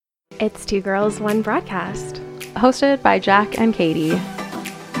It's Two Girls, One Broadcast. Hosted by Jack and Katie.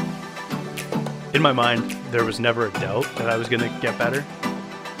 In my mind, there was never a doubt that I was going to get better.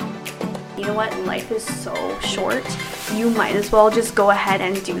 You know what? Life is so short. You might as well just go ahead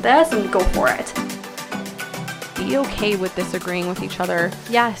and do this and go for it. Be okay with disagreeing with each other,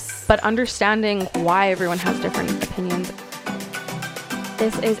 Yes. but understanding why everyone has different opinions.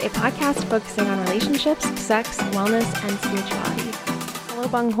 This is a podcast focusing on relationships, sex, wellness, and spirituality. Hello,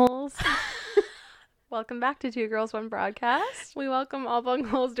 bungholes. Welcome back to Two Girls, One Broadcast. We welcome all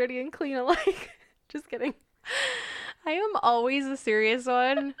bungholes, dirty and clean alike. Just kidding. I am always the serious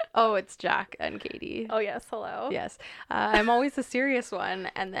one. Oh, it's Jack and Katie. Oh, yes. Hello. Yes. I'm always the serious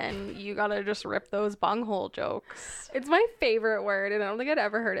one, and then you gotta just rip those bunghole jokes. It's my favorite word, and I don't think I'd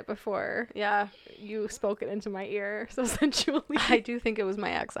ever heard it before. Yeah. You spoke it into my ear so sensually. I do think it was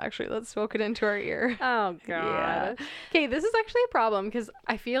my ex, actually, that spoke it into our ear. Oh, God. Yeah. Okay, this is actually a problem because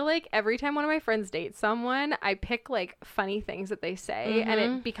I feel like every time one of my friends dates someone, I pick like funny things that they say and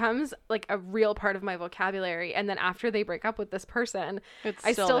it becomes like a real part of my vocabulary. And then after they break up with this person,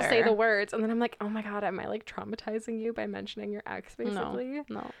 I still say the words. And then I'm like, oh my God, am I like traumatizing you by mentioning your ex, basically?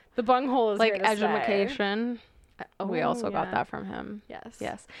 No. The bunghole is Like here to stay. edumacation. We also got yeah. that from him. Yes.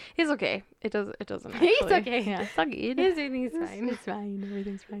 Yes. He's okay. It doesn't actually. He's okay. Yeah, it's okay. He's fine. It's fine.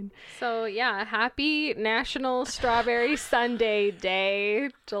 Everything's fine. So yeah, happy National Strawberry Sundae Day,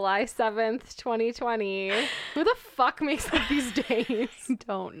 July 7th, 2020. Who the fuck makes up these days?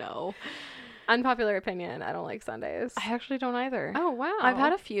 Don't know. Unpopular opinion, I don't like Sundays. I actually don't either. Oh, wow. I've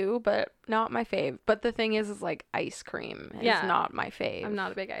had a few, but not my fave. But the thing is like ice cream is not my fave. I'm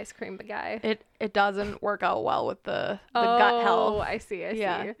not a big ice cream guy. It doesn't work out well with the gut health. Oh, I see.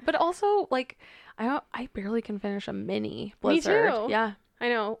 But also like I barely can finish a mini Blizzard. Me too. Yeah. I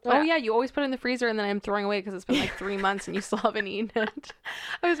know. Oh yeah, you always put it in the freezer and then I'm throwing away because it's been like 3 months and you still haven't eaten it.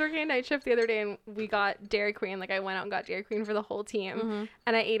 I was working a night shift the other day and we got Dairy Queen. Like I went out and got Dairy Queen for the whole team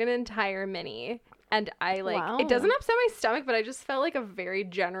and I ate an entire mini. And I it doesn't upset my stomach, but I just felt like a very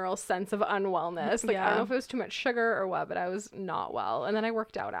general sense of unwellness. Like I don't know if it was too much sugar or what, but I was not well. And then I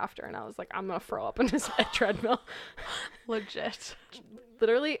worked out after and I was like, I'm going to throw up on this treadmill. Legit.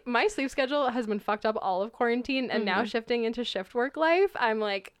 Literally, my sleep schedule has been fucked up all of quarantine and now shifting into shift work life. I'm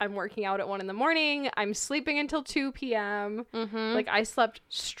working out at 1 a.m. I'm sleeping until 2 p.m. Like I slept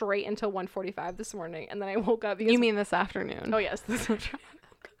straight until 1:45 this morning and then I woke up because... You mean this afternoon? Oh, yes. This afternoon.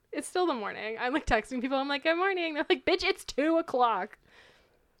 It's still the morning. I'm like texting people. I'm like, good morning. They're like, bitch, it's 2:00.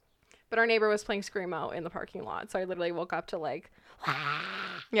 But our neighbor was playing Screamo in the parking lot. So I literally woke up to like...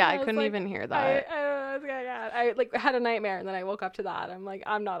 Yeah, I couldn't even hear that. I like had a nightmare and then I woke up to that. I'm like,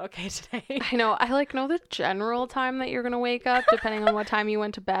 I'm not okay today. I know. I like know the general time that you're going to wake up depending on what time you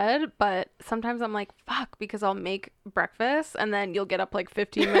went to bed. But sometimes I'm like, fuck, because I'll make breakfast and then you'll get up like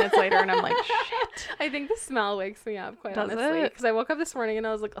 15 minutes later and I'm like, shit. I think the smell wakes me up quite Does honestly. it? Because I woke up this morning and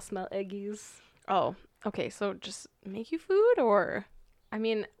I was like, I'll smell eggies. Oh, okay. So just make you food or? I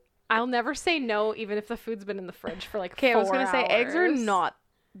mean, I'll never say no even if the food's been in the fridge for like 4 Okay, I was going to say eggs are hours. not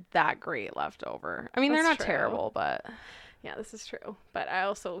that great left over. I mean, they're That's not true. terrible, but... Yeah, this is true. But I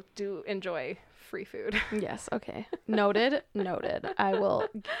also do enjoy free food. Yes, okay. Noted. I will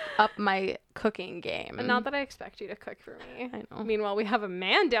up my cooking game. And not that I expect you to cook for me. I know. Meanwhile, we have a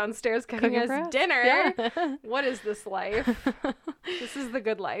man downstairs cooking for us us. dinner. Yeah. What is this life? This is the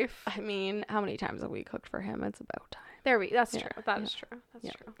good life. I mean, how many times have we cooked for him? It's about time. That's Yeah, true. That is true.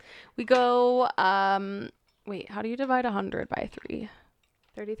 That's true. We go, wait, how do you divide 100 by 3?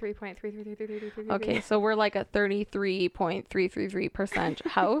 33.3333333. Okay, so we're like a 33.333%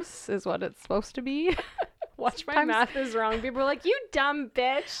 house is what it's supposed to be. Watch my math is wrong. People are like, you dumb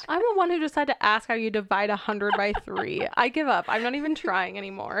bitch. I'm the one who just had to ask how you divide 100 by 3. I give up. I'm not even trying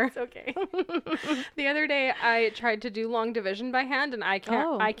anymore. It's okay. The other day I tried to do long division by hand and I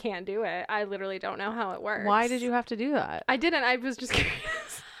can't do it. I literally don't know how it works. Why did you have to do that? I didn't. I was just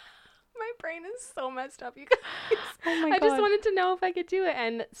curious. My brain is so messed up, you guys. Oh my I God. just wanted to know if I could do it.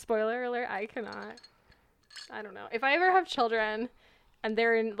 And spoiler alert, I cannot. I don't know. If I ever have children and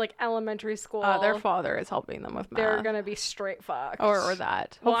they're in like elementary school, Their father is helping them with math. they're going to be straight fucked. Or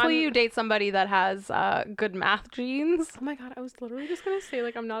that. Well, Hopefully you date somebody that has good math genes. Oh my God, I was literally just going to say,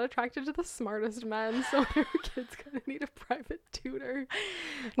 like, I'm not attracted to the smartest men, so their kid's going to need a private tutor.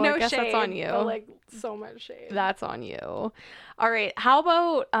 Well, No I guess shade, that's on you. but, like, so much shade. That's on you. All right. How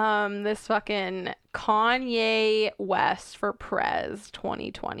about this fucking Kanye West for Prez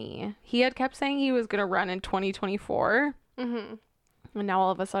 2020? He had kept saying he was going to run in 2024. Mm-hmm. And now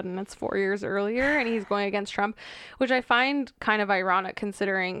all of a sudden it's 4 years earlier and he's going against Trump, which I find kind of ironic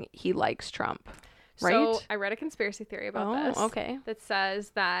considering he likes Trump. Right? So I read a conspiracy theory about this. Okay. That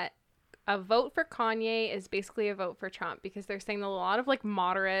says that a vote for Kanye is basically a vote for Trump, because they're saying that a lot of like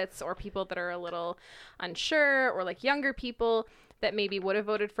moderates or people that are a little unsure, or like younger people that maybe would have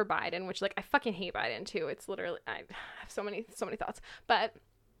voted for Biden, which like I fucking hate Biden too. It's literally, I have so many thoughts, but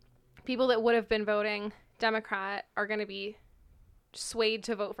people that would have been voting Democrat are going to be swayed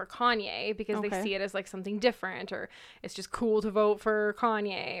to vote for Kanye because they see it as like something different, or it's just cool to vote for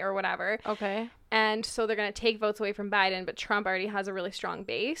Kanye or whatever. Okay. And so they're going to take votes away from Biden, but Trump already has a really strong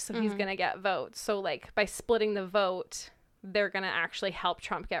base, so he's going to get votes. So like by splitting the vote, they're going to actually help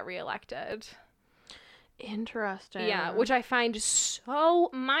Trump get reelected. Interesting. Yeah, which I find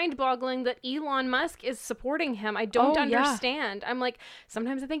so mind-boggling that Elon Musk is supporting him. I don't understand. I'm like,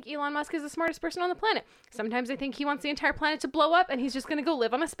 sometimes I think Elon Musk is the smartest person on the planet. Sometimes I think he wants the entire planet to blow up and he's just going to go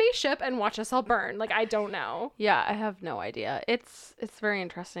live on a spaceship and watch us all burn. Like, I don't know. Yeah, I have no idea. It's very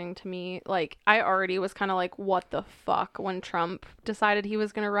interesting to me. Like, I already was kind of like, what the fuck when Trump decided he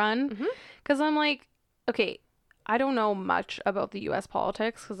was going to run? Because I'm like, okay, I don't know much about the U.S.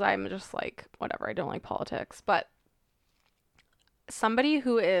 politics because I'm just like, whatever, I don't like politics. But somebody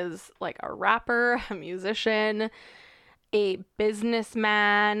who is like a rapper, a musician, a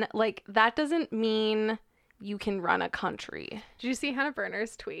businessman, like that doesn't mean you can run a country. Did you see Hannah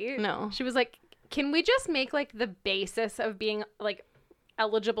Berner's tweet? No. She was like, can we just make like the basis of being like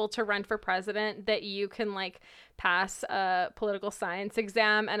eligible to run for president that you can like pass a political science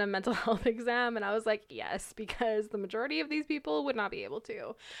exam and a mental health exam? And I was like, yes, because the majority of these people would not be able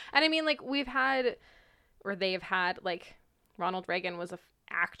to. And I mean, like they've had like Ronald Reagan was a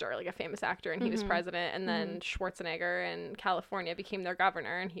actor, like a famous actor, and he was president, and then Schwarzenegger in California became their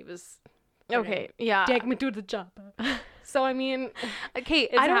governor, and he was take me to the job. So I mean, okay,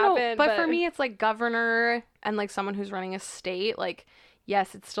 I don't know, but for me it's like governor and like someone who's running a state, like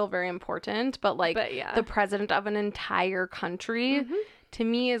yes, it's still very important, but the president of an entire country to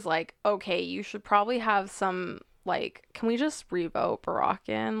me is like, okay, you should probably have some, like, can we just revote Barack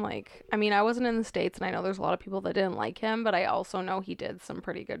in? Like, I mean, I wasn't in the States and I know there's a lot of people that didn't like him, but I also know he did some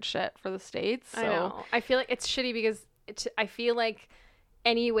pretty good shit for the States. So. I know. I feel like it's shitty because I feel like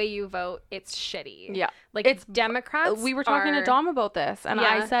any way you vote, it's shitty. Yeah. Like, it's Democrats. We were talking to Dom about this, and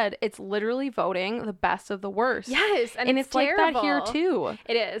I said it's literally voting the best of the worst. Yes. And it's like that here, too.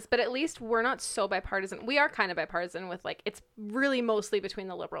 It is. But at least we're not so bipartisan. We are kind of bipartisan with, like, it's really mostly between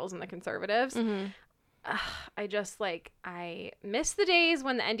the liberals and the conservatives. I just, like, I miss the days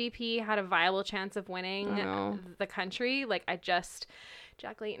when the NDP had a viable chance of winning the country. Like,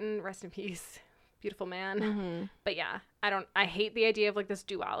 Jack Layton, rest in peace. Beautiful man. But yeah, I hate the idea of like this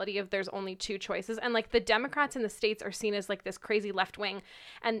duality of there's only two choices, and like the Democrats in the States are seen as like this crazy left wing,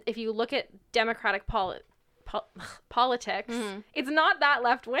 and if you look at Democratic politics, it's not that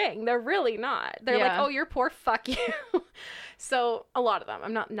left wing. They're really not. They're like, oh, you're poor, fuck you. So a lot of them.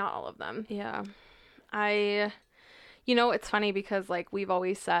 I'm not all of them. Yeah. You know, it's funny because, like, we've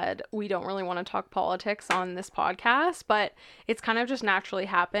always said we don't really want to talk politics on this podcast, but it's kind of just naturally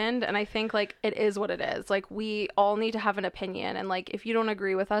happened. And I think, like, it is what it is. Like, we all need to have an opinion. And, like, if you don't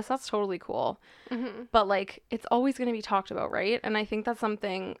agree with us, that's totally cool. But, like, it's always going to be talked about, right? And I think that's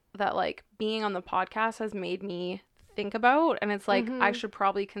something that, like, being on the podcast has made me think about. And it's like, I should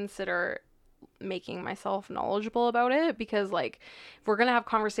probably consider making myself knowledgeable about it because, like, if we're going to have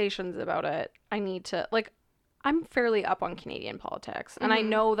conversations about it, I need to, like, I'm fairly up on Canadian politics, and I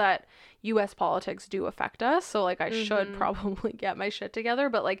know that U.S. politics do affect us, so, like, I should probably get my shit together,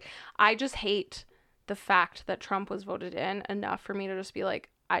 but, like, I just hate the fact that Trump was voted in enough for me to just be like,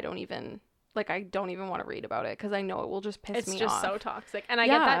 I don't even want to read about it, because I know it will just piss me off. It's just so toxic, and I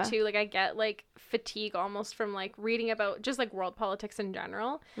get that, too. Like, I get, like, fatigue almost from, like, reading about just, like, world politics in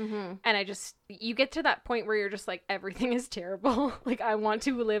general, and you get to that point where you're just like, everything is terrible. Like, I want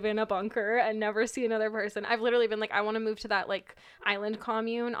to live in a bunker and never see another person. I've literally been like, I want to move to that, like, island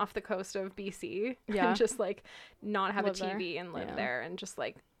commune off the coast of BC and just, like, not have a TV and live there and just,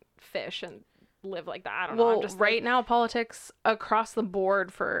 like, fish and live like that. I don't know. I'm just right now, politics across the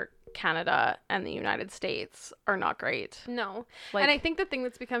board for Canada and the United States are not great. No. Like, and I think the thing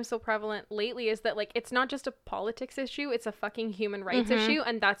that's become so prevalent lately is that, like, it's not just a politics issue, it's a fucking human rights issue,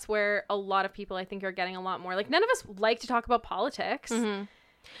 and that's where a lot of people, I think, are getting a lot more. Like, none of us like to talk about politics.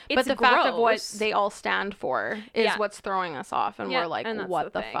 But the fact of what they all stand for is what's throwing us off, and we're like,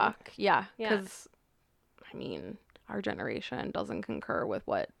 what the fuck? Yeah, because, I mean, our generation doesn't concur with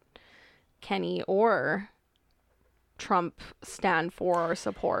what Kenny or Trump stand for or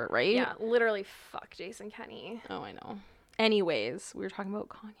support, right? Yeah, literally fuck Jason Kenney. Oh, I know. Anyways, we were talking about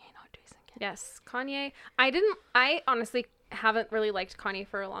Kanye, not Jason Kenney. Yes, Kanye. I honestly haven't really liked Kanye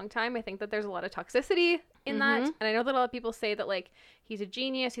for a long time. I think that there's a lot of toxicity in that. And I know that a lot of people say that, like, he's a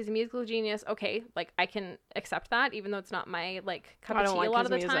genius, he's a musical genius. Okay, like, I can accept that, even though it's not my, like, cup of tea a lot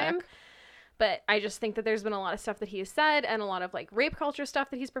of the time. But I just think that there's been a lot of stuff that he has said and a lot of, like, rape culture stuff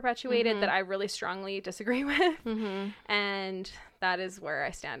that he's perpetuated that I really strongly disagree with. And that is where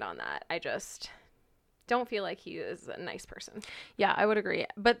I stand on that. I just don't feel like he is a nice person. Yeah, I would agree.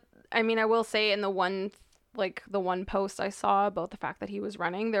 But, I mean, I will say in the one post I saw about the fact that he was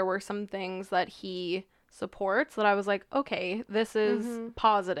running, there were some things that he supports that I was like, okay, this is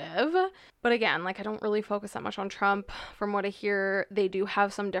positive. But again, like, I don't really focus that much on Trump. From what I hear, they do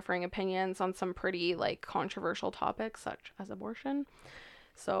have some differing opinions on some pretty, like, controversial topics such as abortion.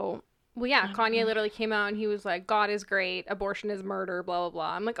 So, well, yeah, Kanye literally came out and he was like, God is great, abortion is murder, blah blah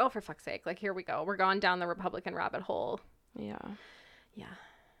blah. I'm like, oh, for fuck's sake, like, here we go, we're going down the Republican rabbit hole. Yeah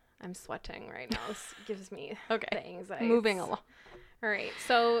I'm sweating right now. This gives me the anxiety. Moving along. All right,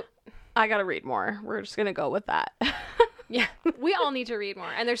 so I gotta read more. We're just gonna go with that. Yeah, we all need to read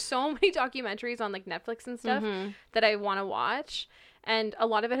more. And there's so many documentaries on, like, Netflix and stuff that I want to watch. And a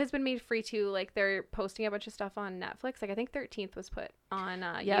lot of it has been made free too. Like, they're posting a bunch of stuff on Netflix. Like, I think 13th was put on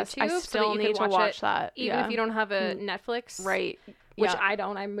YouTube. I still need to watch that. Even if you don't have a Netflix. Right. Which I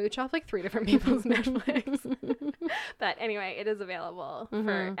don't. I mooch off, like, 3 different people's Netflix. But anyway, it is available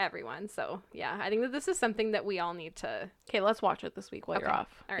for everyone. So, yeah, I think that this is something that we all need to... Okay, let's watch it this week while you're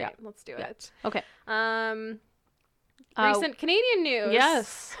off. All right, let's do it. Okay. Recent Canadian news.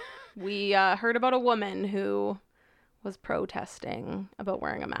 Yes. We heard about a woman who was protesting about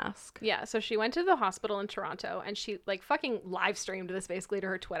wearing a mask. Yeah, so she went to the hospital in Toronto and she, like, fucking live streamed this basically to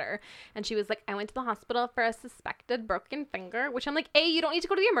her Twitter. And she was like, I went to the hospital for a suspected broken finger, which I'm like, A, you don't need to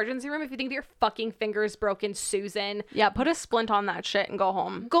go to the emergency room if you think that your fucking finger is broken, Susan. Yeah, put a splint on that shit and go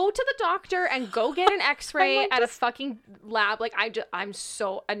home. Go to the doctor and go get an x-ray at a fucking lab. Like, I'm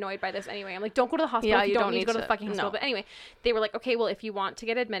so annoyed by this anyway. I'm like, don't go to the hospital if you don't need to go to the fucking hospital. No. But anyway, they were like, okay, well, if you want to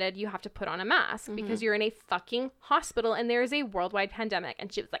get admitted, you have to put on a mask because you're in a fucking hospital and there is a worldwide pandemic. And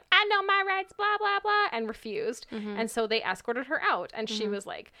she was like, I know my rights, blah blah blah, and refused. And so they escorted her out and she was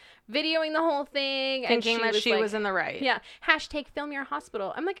like videoing the whole thing, thinking and that she was in the right. Yeah, hashtag film your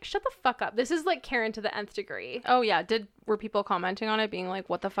hospital. I'm like, shut the fuck up. This is like Karen to the nth degree. Oh yeah, were people commenting on it being like,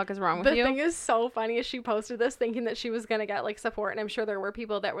 what the fuck is wrong with you? The thing is so funny is she posted this thinking that she was gonna get, like, support, and I'm sure there were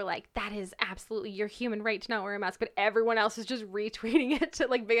people that were like, that is absolutely your human right to not wear a mask, but everyone else is just retweeting it to,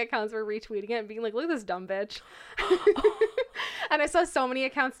 like, big accounts were retweeting it and being like, look at this dumb bitch. And I saw so many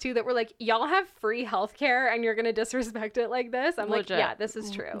accounts too that were like, y'all have free healthcare and you're gonna disrespect it like this. I'm legit. Like, yeah, this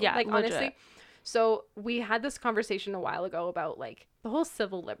is true. Yeah, like, legit. Honestly. So we had this conversation a while ago about, like, the whole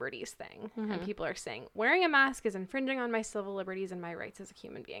civil liberties thing. And people are saying wearing a mask is infringing on my civil liberties and my rights as a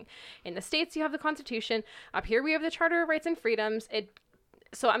human being. In the States, you have the Constitution. Up here, we have the Charter of Rights and Freedoms.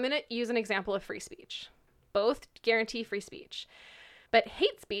 So I'm going to use an example of free speech. Both guarantee free speech. But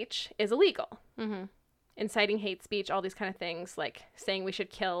hate speech is illegal. Inciting hate speech, all these kind of things, like saying we should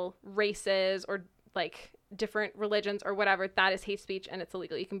kill races or, like, different religions or whatever, that is hate speech and it's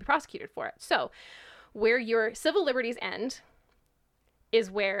illegal. You can be prosecuted for it. So where your civil liberties end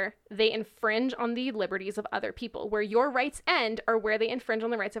is where they infringe on the liberties of other people. Where your rights end are where they infringe on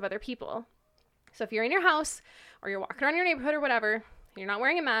the rights of other people. So if you're in your house or you're walking around your neighborhood or whatever, and you're not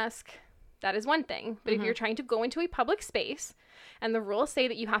wearing a mask, that is one thing. But if you're trying to go into a public space and the rules say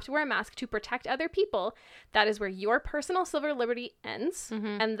that you have to wear a mask to protect other people, that is where your personal civil liberty ends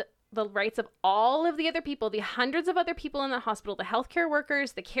and the rights of all of the other people, the hundreds of other people in the hospital, the healthcare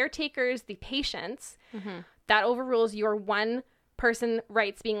workers, the caretakers, the patients, that overrules your one person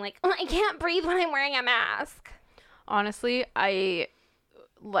rights being like, oh, I can't breathe when I'm wearing a mask. Honestly, I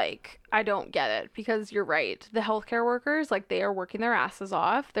don't get it, because you're right. The healthcare workers, like, they are working their asses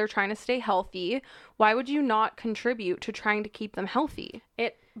off. They're trying to stay healthy. Why would you not contribute to trying to keep them healthy?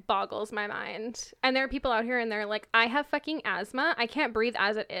 It boggles my mind. And there are people out here and they're like, I have fucking asthma. I can't breathe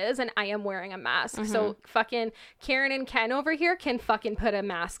as it is. And I am wearing a mask. So fucking Karen and Ken over here can fucking put a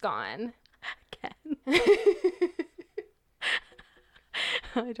mask on. Ken.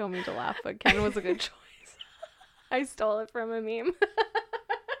 I don't mean to laugh, but Ken was a good choice. I stole it from a meme.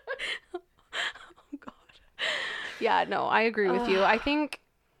 Oh god. Yeah, no, I agree with you. I think,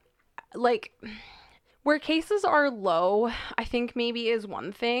 like, where cases are low, I think maybe is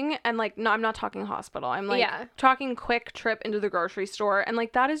one thing. And, like, no, I'm not talking hospital. I'm like talking quick trip into the grocery store, and,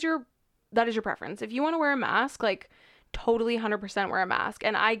 like, that is your preference. If you want to wear a mask, like, totally 100% wear a mask.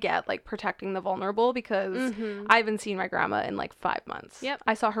 And I get, like, protecting the vulnerable, because I haven't seen my grandma in, like, 5 months. Yep.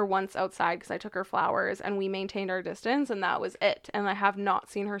 I saw her once outside because I took her flowers and we maintained our distance, and that was it. And I have not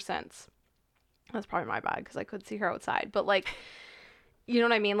seen her since. That's probably my bad because I could see her outside. But, like, you know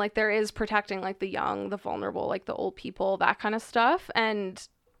what I mean? Like, there is protecting, like, the young, the vulnerable, like, the old people, that kind of stuff. And,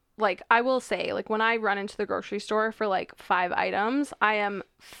 like, I will say, like, when I run into the grocery store for, like, 5 items, I am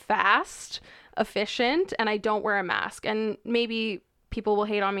fast, efficient, and I don't wear a mask. And maybe people will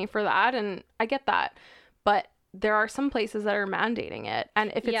hate on me for that, and I get that. But there are some places that are mandating it.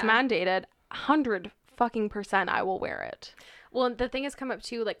 And if it's mandated, 100% I will wear it. Well, the thing has come up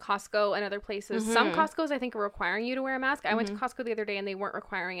too, like Costco and other places. Some Costcos, I think, are requiring you to wear a mask. I went to Costco the other day and they weren't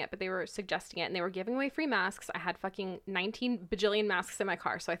requiring it, but they were suggesting it, and they were giving away free masks. I had fucking 19 bajillion masks in my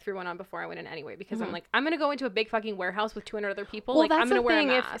car, so I threw one on before I went in anyway, because I'm like, I'm going to go into a big fucking warehouse with 200 other people. Well, like, that's I'm going to wear a thing.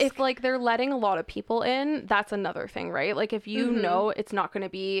 mask. If like they're letting a lot of people in, that's another thing, right? Like, if you know it's not going to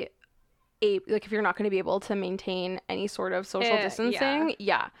be like, if you're not going to be able to maintain any sort of social distancing,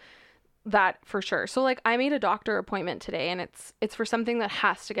 that for sure. So like, I made a doctor appointment today, and it's for something that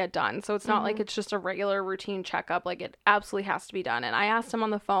has to get done. So it's not like it's just a regular routine checkup. Like, it absolutely has to be done. And I asked him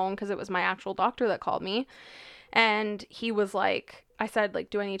on the phone, because it was my actual doctor that called me, and he was like, I said, like,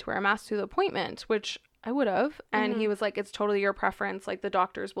 do I need to wear a mask to the appointment? Which I would have. And he was like, it's totally your preference. Like, the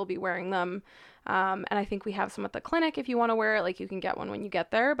doctors will be wearing them. And I think we have some at the clinic. If you want to wear it, like, you can get one when you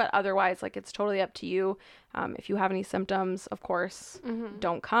get there, but otherwise, like, it's totally up to you. If you have any symptoms, of course,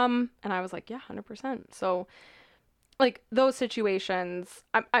 don't come. And I was like, yeah, 100%. So like, those situations,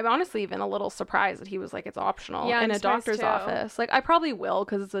 I'm honestly even a little surprised that he was like, it's optional in a doctor's office. Like, I probably will,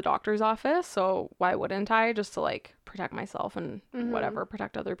 because it's a doctor's office, so why wouldn't I, just to like protect myself and whatever,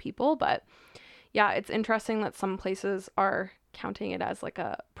 protect other people. But yeah, it's interesting that some places are counting it as like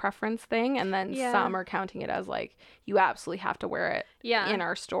a preference thing, and then some are counting it as like, you absolutely have to wear it in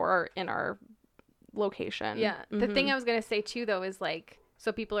our store, in our location. The thing I was gonna say too, though, is like,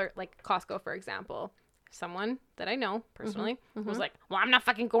 so people are like, Costco, for example, someone that I know personally was like, well, I'm not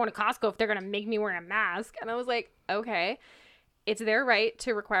fucking going to Costco if they're gonna make me wear a mask. And I was like, okay, it's their right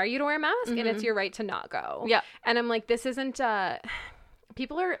to require you to wear a mask, and it's your right to not go. And I'm like, this isn't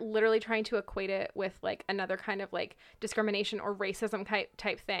people are literally trying to equate it with like another kind of like discrimination or racism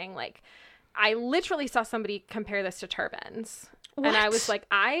type thing. Like, I literally saw somebody compare this to turbans. What? And I was like,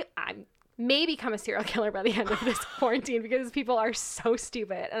 I may become a serial killer by the end of this quarantine, because people are so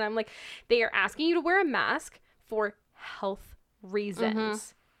stupid. And I'm like, they are asking you to wear a mask for health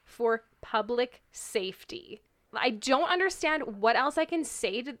reasons, for public safety. I don't understand what else I can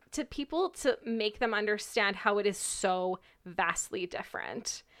say to people to make them understand how it is so vastly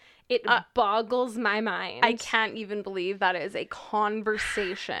different. It boggles my mind. I can't even believe that is a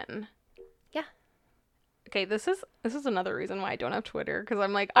conversation. Okay, this is another reason why I don't have Twitter, because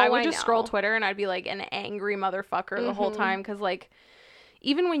I'm like, I would just scroll Twitter and I'd be like an angry motherfucker the whole time, because like,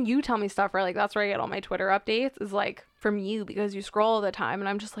 even when you tell me stuff, right, like, that's where I get all my Twitter updates, is like from you, because you scroll all the time, and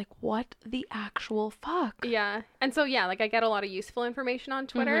I'm just like, what the actual fuck? Yeah. And so like, I get a lot of useful information on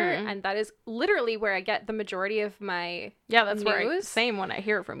Twitter, and that is literally where I get the majority of my that's news. Same when I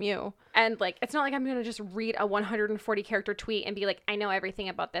hear it from you. And like, it's not like I'm gonna just read a 140 character tweet and be like, I know everything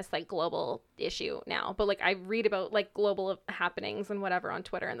about this like global issue now, but like, I read about like global happenings and whatever on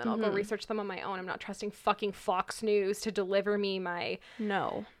Twitter, and then I'll go research them on my own. I'm not trusting fucking Fox News to deliver me my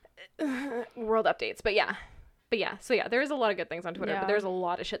world updates. But yeah, so yeah, there is a lot of good things on Twitter, but there's a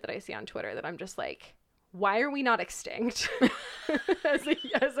lot of shit that I see on Twitter that I'm just like, why are we not extinct as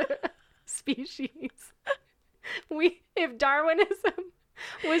a species? If Darwinism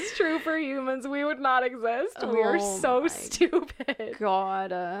was true for humans, we would not exist. We are so stupid.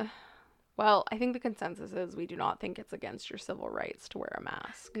 God. Well, I think the consensus is we do not think it's against your civil rights to wear a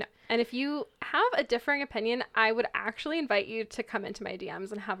mask. No. And if you have a differing opinion, I would actually invite you to come into my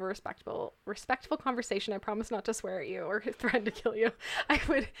DMs and have a respectful conversation. I promise not to swear at you or threaten to kill you. I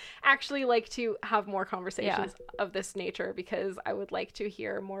would actually like to have more conversations of this nature, because I would like to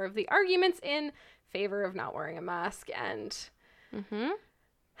hear more of the arguments in favor of not wearing a mask, and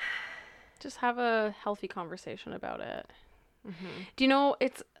just have a healthy conversation about it. Do you know,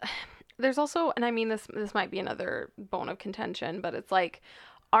 there's also, and I mean, this might be another bone of contention, but it's like,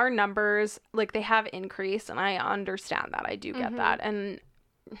 our numbers, like, they have increased, and I understand that. I do get that. And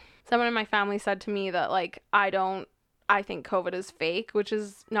someone in my family said to me that, like, I think COVID is fake, which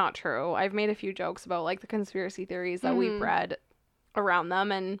is not true. I've made a few jokes about like the conspiracy theories that we've read around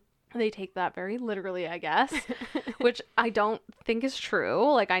them, and they take that very literally, I guess, which I don't think is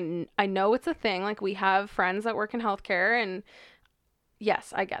true. Like, I know it's a thing. Like, we have friends that work in healthcare, and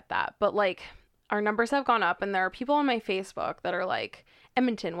yes, I get that. But like, our numbers have gone up, and there are people on my Facebook that are like,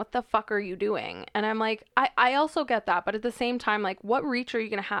 Edmonton, what the fuck are you doing? And I'm like, I also get that. But at the same time, like, what reach are you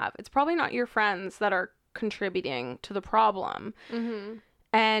going to have? It's probably not your friends that are contributing to the problem.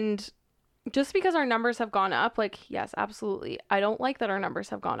 And just because our numbers have gone up, like, yes, absolutely. I don't like that our numbers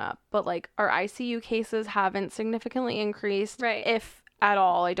have gone up, but like our ICU cases haven't significantly increased, right? If at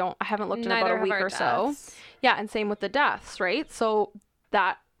all. I haven't looked in about a week or so. Yeah, and same with the deaths, right? So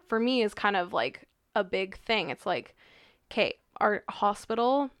that for me is kind of like a big thing. It's like, okay, our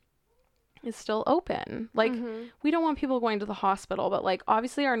hospital is still open. Like, we don't want people going to the hospital, but like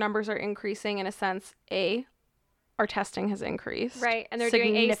obviously our numbers are increasing in a sense. Our testing has increased, right? And they're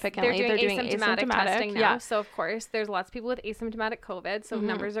significantly. They're doing asymptomatic testing now. Yeah. So of course, there's lots of people with asymptomatic COVID, so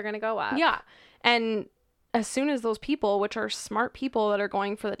numbers are going to go up. Yeah, and as soon as those people, which are smart people that are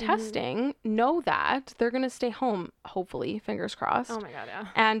going for the testing, know that, they're going to stay home. Hopefully, fingers crossed. Oh my god, yeah.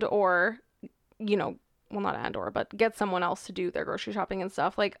 And or, you know, well, not and or, but get someone else to do their grocery shopping and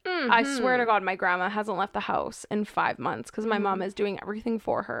stuff. Like, I swear to God, my grandma hasn't left the house in 5 months because my mom is doing everything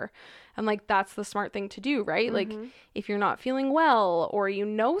for her. And like, that's the smart thing to do, right? Like, if you're not feeling well, or you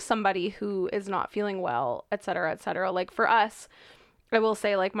know somebody who is not feeling well, et cetera, like for us, I will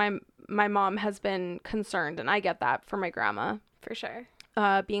say, like, my mom has been concerned, and I get that for my grandma. For sure.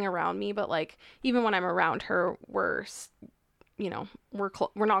 Being around me, but like, even when I'm around her, we're, you know, we're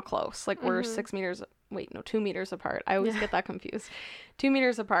not close. Like, we're 6 meters, 2 meters apart. I always get that confused. 2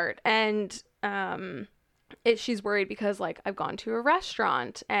 meters apart. And she's worried because like I've gone to a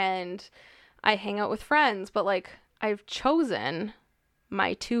restaurant and I hang out with friends, but like I've chosen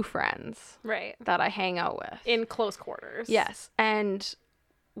my 2 friends, right, that I hang out with in close quarters. Yes. And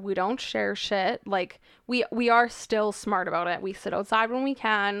we don't share shit. Like, we are still smart about it. We sit outside when we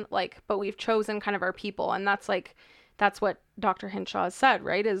can, like, but we've chosen kind of our people. And that's like, that's what Dr. Hinshaw has said,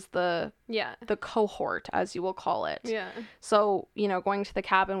 right? Is the cohort, as you will call it. Yeah. So, you know, going to the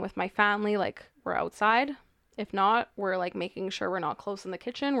cabin with my family, like, we're outside. If not, we're like making sure we're not close in the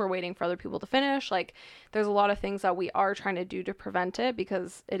kitchen. We're waiting for other people to finish. Like, there's a lot of things that we are trying to do to prevent it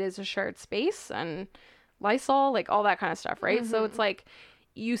because it is a shared space, and Lysol, like all that kind of stuff, right? So it's like,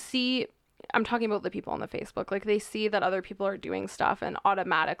 you see, I'm talking about the people on the Facebook, like they see that other people are doing stuff and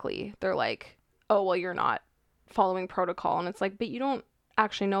automatically they're like, oh, well, you're not following protocol. And it's like, but you don't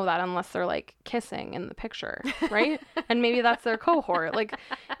actually know that unless they're like kissing in the picture, right? And maybe that's their cohort. Like,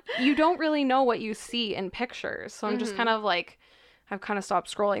 you don't really know what you see in pictures. So I'm just kind of like, I've kind of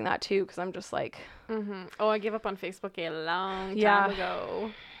stopped scrolling that too, because I'm just like, oh, I gave up on Facebook a long time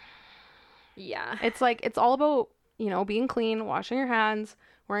ago. Yeah. It's like, it's all about, you know, being clean, washing your hands,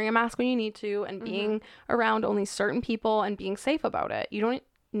 wearing a mask when you need to, and being around only certain people and being safe about it. You don't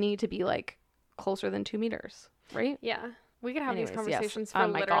need to be like closer than 2 meters, right? Yeah. We could have these conversations for oh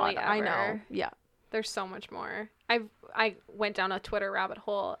my literally God, ever. I know. Yeah. There's so much more. I went down a Twitter rabbit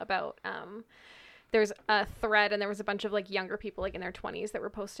hole about there's a thread, and there was a bunch of like younger people like in their 20s that were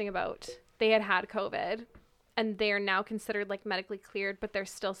posting about they had COVID, and they are now considered like medically cleared, but they're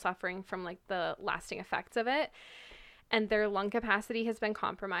still suffering from like the lasting effects of it. And their lung capacity has been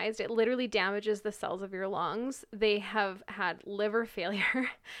compromised. It literally damages the cells of your lungs. They have had liver failure,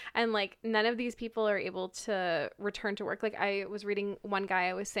 and like none of these people are able to return to work. Like, I was reading one guy,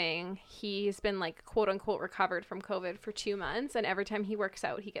 I was saying he's been like quote unquote recovered from COVID for 2 months, and every time he works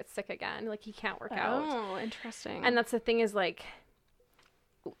out, he gets sick again. Like, he can't work out. Oh, interesting. And that's the thing, is like,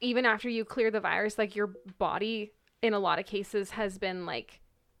 even after you clear the virus, like your body in a lot of cases has been like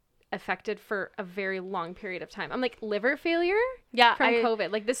affected for a very long period of time. I'm like, liver failure from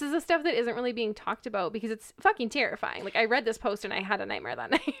COVID. Like, this is the stuff that isn't really being talked about because it's fucking terrifying. Like, I read this post and I had a nightmare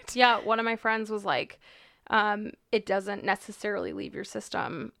that night. Yeah, one of my friends was like, it doesn't necessarily leave your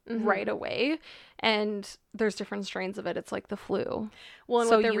system right away, and there's different strains of it. It's like the flu. Well, and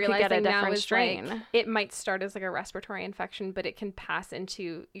so what they're you realizing could get a now different is strain. like, it might start as like a respiratory infection, but it can pass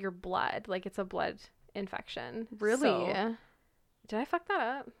into your blood. Like, it's a blood infection. Really? So, did I fuck that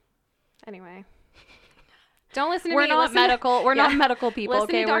up? Anyway, don't listen to we're me. Not medical. We're not medical people.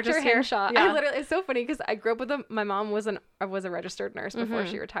 Listen okay, to we're Dr. just Hinshaw. Yeah. I literally, it's so funny because I grew up with my mom was a registered nurse before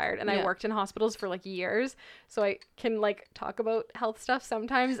she retired, and I worked in hospitals for like years, so I can like talk about health stuff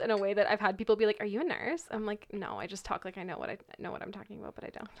sometimes in a way that I've had people be like, "Are you a nurse?" I'm like, "No, I just talk like I know what I'm talking about, but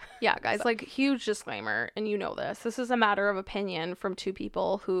I don't." Yeah, guys, so. Like, huge disclaimer, and you know this. This is a matter of opinion from 2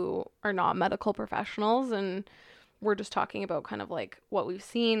 people who are not medical professionals, and we're just talking about kind of like what we've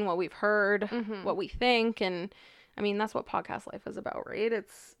seen, what we've heard, what we think. And I mean, that's what podcast life is about, right?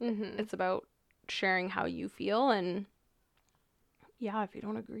 It's about sharing how you feel. And yeah, if you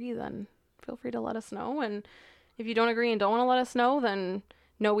don't agree, then feel free to let us know. And if you don't agree and don't want to let us know, then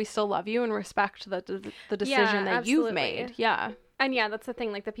no, we still love you and respect the decision that you've made. Yeah. And yeah, that's the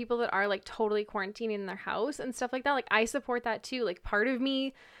thing. Like, the people that are like totally quarantining in their house and stuff like that, like, I support that too. Like, part of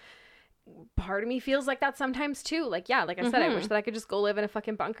me part of me feels like that sometimes too. Like, yeah, like I said, I wish that I could just go live in a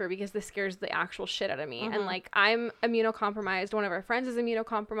fucking bunker because this scares the actual shit out of me. And like, I'm immunocompromised. One of our friends is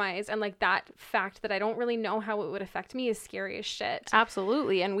immunocompromised. And like, that fact that I don't really know how it would affect me is scary as shit.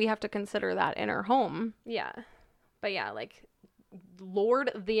 Absolutely. And we have to consider that in our home. Yeah. But yeah, like,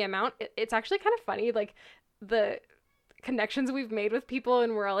 Lord, the amount, it's actually kind of funny. Like, the connections we've made with people,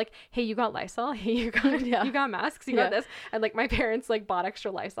 and we're all like, hey, you got Lysol, hey, you got masks, you got this. And like, my parents like bought extra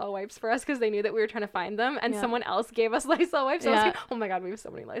Lysol wipes for us because they knew that we were trying to find them, and someone else gave us Lysol wipes. So I was like, oh my god, we have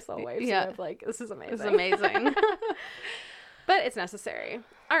so many Lysol wipes. Yeah, we have, like, this is amazing. It's amazing. But it's necessary.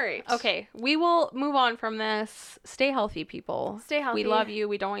 All right, okay, we will move on from this. Stay healthy, people. Stay healthy. We love you.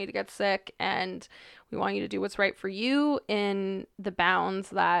 We don't want you to get sick, and we want you to do what's right for you in the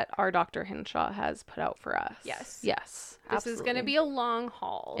bounds that our Dr. Hinshaw has put out for us. Yes. This absolutely. Is going to be a long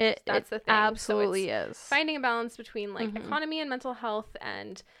haul. That's the thing. Absolutely so is. Finding a balance between like economy and mental health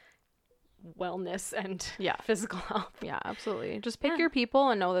and wellness and physical health. Yeah, absolutely. Just pick your people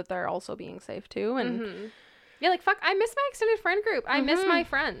and know that they're also being safe too. And yeah, like, fuck, I miss my extended friend group. I miss my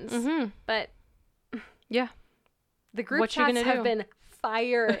friends. But yeah, the group chats have been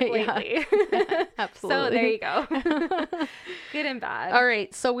fire lately. Absolutely. So there you go. Good and bad. All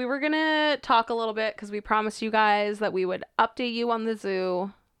right, so we were gonna talk a little bit because we promised you guys that we would update you on the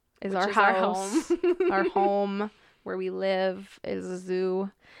zoo. Our house, our home where we live is a zoo,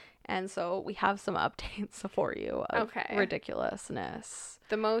 and so we have some updates for you of ridiculousness.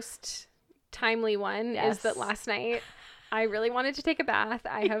 The most timely one is that last night I really wanted to take a bath.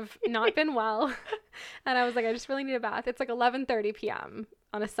 I have not been well. And I was like, I just really need a bath. It's like 11:30 p.m.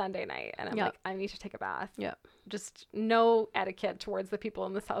 on a Sunday night. And I'm like, I need to take a bath. Yeah. Just no etiquette towards the people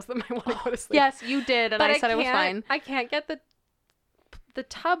in this house that might want to go to sleep. Yes, you did. And but I said it was fine. I can't get the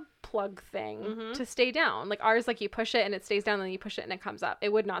tub plug thing to stay down. Like, ours, like, you push it and it stays down, then you push it and it comes up.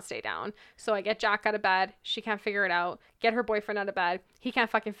 It would not stay down. So I get Jack out of bed. She can't figure it out. Get her boyfriend out of bed. He can't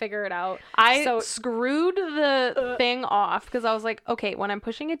fucking figure it out. I screwed the thing off because I was like, okay, when I'm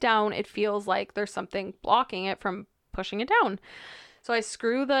pushing it down, it feels like there's something blocking it from pushing it down. So I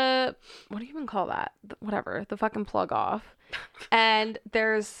screw the, what do you even call that? The fucking plug off. And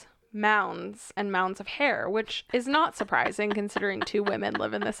there's mounds and mounds of hair, which is not surprising considering two women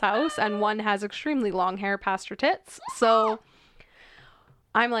live in this house and one has extremely long hair past her tits. So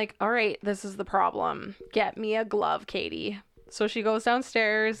I'm like, all right, this is the problem. Get me a glove, Katie. So she goes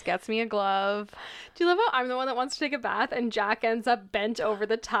downstairs, gets me a glove. Do you love how I'm the one that wants to take a bath and Jack ends up bent over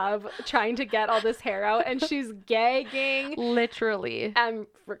the tub trying to get all this hair out and she's gagging? Literally. I'm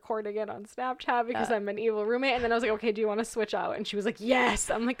recording it on Snapchat because I'm an evil roommate. And then I was like, okay, do you want to switch out? And she was like, yes.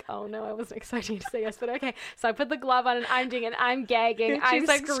 I'm like, oh no, I wasn't expecting you to say yes, but okay. So I put the glove on and I'm doing it and I'm gagging. I'm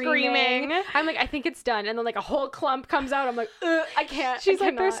like screaming. I'm like, I think it's done. And then like a whole clump comes out. I'm like, I can't. She's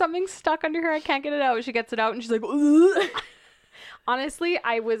like, there's something stuck under her. I can't get it out. She gets it out and she's like, ugh. Honestly,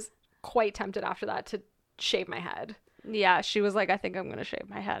 I was quite tempted after that to shave my head. Yeah, she was like, I think I'm going to shave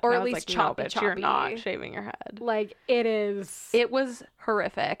my head. Or and at least like, choppy, no, bitch, you're not shaving your head. Like, it is. It was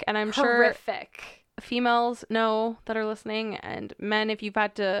horrific. And I'm sure females know that are listening. And men, if you've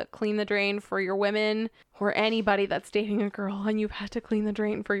had to clean the drain for your women, or anybody that's dating a girl and you've had to clean the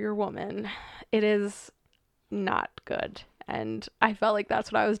drain for your woman, it is not good. And I felt like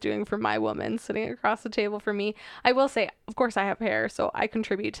that's what I was doing for my woman sitting across the table for me. I will say, of course I have hair, so I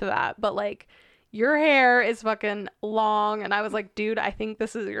contribute to that. But like, your hair is fucking long. And I was like, dude, I think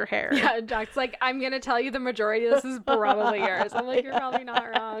this is your hair. Yeah, Jack's like, I'm going to tell you the majority of this is probably yours. I'm like, you're probably not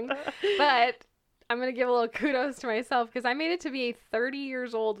wrong. But I'm going to give a little kudos to myself because I made it to be 30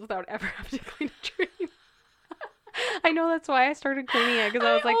 years old without ever having to clean a drain. I know, that's why I started cleaning it, because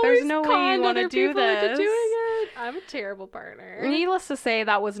I was like, there's no way you want to do this. I'm a terrible partner. Needless to say,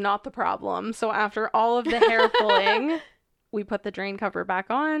 that was not the problem. So after all of the hair pulling, we put the drain cover back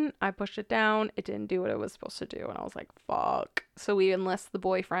on. I pushed it down. It didn't do what it was supposed to do. And I was like, fuck. So we enlist the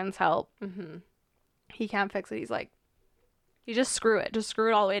boyfriend's help. Mm-hmm. He can't fix it. He's like, you just screw it. Just screw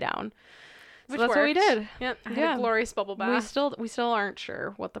it all the way down. So that's what we did. Yep. I had a glorious bubble bath. We still aren't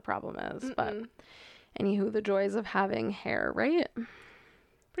sure what the problem is, but anywho, the joys of having hair, right?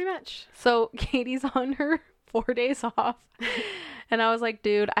 Pretty much. So Katie's on her 4 days off. And I was like,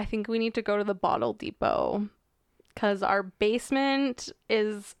 dude, I think we need to go to the Bottle Depot because our basement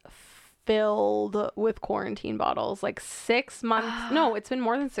is filled with quarantine bottles. Like 6 months. No, it's been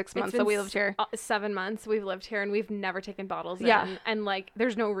more than 6 months that we lived here. 7 months we've lived here and we've never taken bottles in. And like,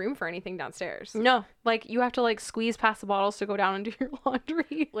 there's no room for anything downstairs. No, like you have to like squeeze past the bottles to go down and do your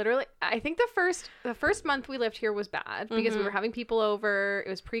laundry. Literally, I think the first month we lived here was bad because we were having people over. It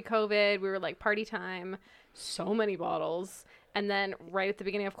was pre-COVID. We were like party time. So many bottles. And then right at the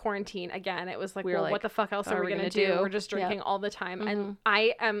beginning of quarantine, again, it was like, We were well, like, what the fuck else are we going to do? We're just drinking Yep. all the time. And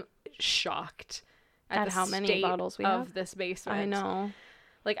I am shocked at the how many state bottles we of have. this basement. I know.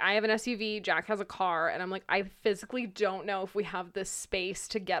 Like, I have an SUV, Jack has a car, and I'm like, I physically don't know if we have this space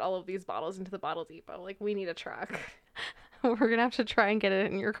to get all of these bottles into the bottle depot. Like, we need a truck. We're going to have to try and get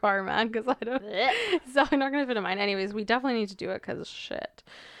it in your car, man, because I don't... It's definitely not going to fit in mine. Anyways, we definitely need to do it because, shit,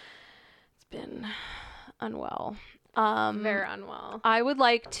 it's been unwell. Very unwell. I would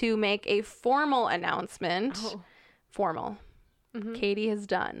like to make a formal announcement. Oh. Formal. Katie has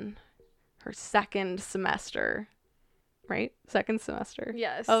done her second semester, right? Second semester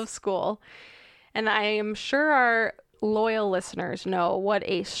Yes. of school. And I am sure our loyal listeners know what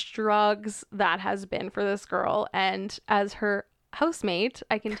a struggles that has been for this girl. And as her housemate,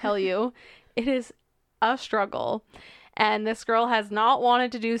 I can tell you it is a struggle. And this girl has not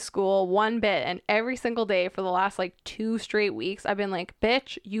wanted to do school one bit. And every single day for the last like 2 straight weeks, I've been like,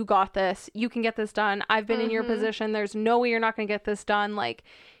 bitch, you got this. You can get this done. I've been in your position. There's no way you're not going to get this done. Like,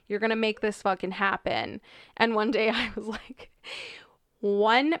 you're going to make this fucking happen. And one day I was like,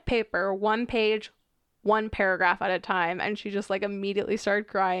 one paper, one page, one paragraph at a time. And she just like immediately started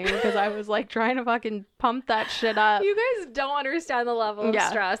crying because I was like trying to fucking pump that shit up. You guys don't understand the level of Yeah.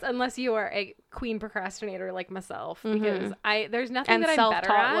 stress unless you are a queen procrastinator like myself, because there's nothing And that I'm better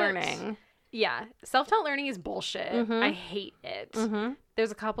self-taught at. learning. Yeah, self-taught learning is bullshit. I hate it.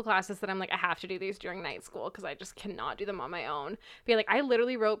 There's a couple classes that I'm like, I have to do these during night school because I just cannot do them on my own. But like, I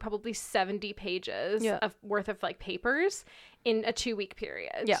literally wrote probably 70 pages of worth of like papers in a 2-week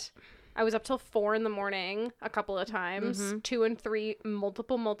period. Yeah. I was up till 4 a.m. a couple of times, 2 and 3,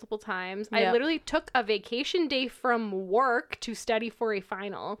 multiple times. I Yep. literally took a vacation day from work to study for a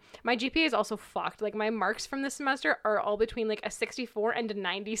final. My GPA is also fucked. Like, my marks from this semester are all between like a 64 and a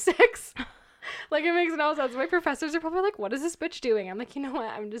 96. Like, it makes no sense. My professors are probably like, what is this bitch doing? I'm like, you know what?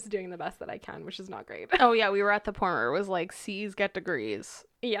 I'm just doing the best that I can, which is not great. Oh yeah, we were at the point where it was like C's get degrees.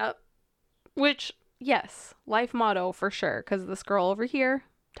 Yep. Which, yes, life motto for sure. Because this girl over here,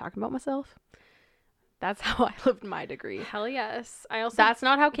 talking about myself, that's how I lived my degree. Hell yes. I also That's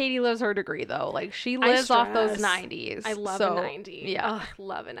not how Katie lives her degree, though. Like, she lives off those stress. 90s. I love so, a 90. Yeah. Ugh,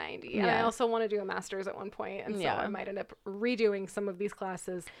 love a 90. And I Yeah. also want to do a master's at one point, and so Yeah. I might end up redoing some of these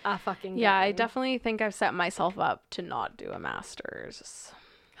classes a fucking Yeah, I again. definitely think I've set myself up to not do a master's.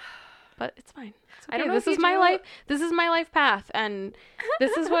 But it's fine. It's okay. I don't know This if is you my do- life. This is my life path, and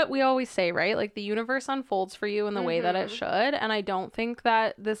this is what we always say, right? Like, the universe unfolds for you in the way that it should, and I don't think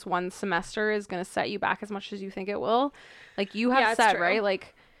that this one semester is going to set you back as much as you think it will. Like you Yeah, have it's said, true. right?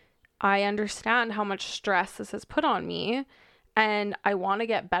 Like, I understand how much stress this has put on me, and I want to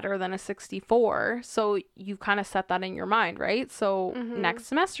get better than a 64. So you kind of set that in your mind, right? So next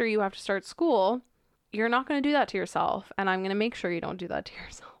semester you have to start school. You're not going to do that to yourself, and I'm going to make sure you don't do that to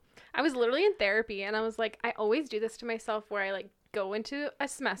yourself. I was literally in therapy, and I was like, I always do this to myself where I like go into a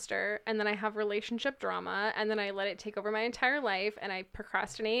semester and then I have relationship drama and then I let it take over my entire life and I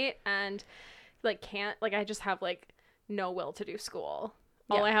procrastinate and like can't, like, I just have like no will to do school.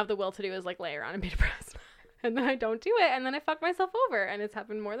 All Yeah. I have the will to do is like lay around and be depressed. And then I don't do it, and then I fuck myself over, and it's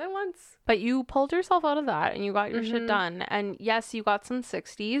happened more than once. But you pulled yourself out of that and you got your shit done. And yes, you got some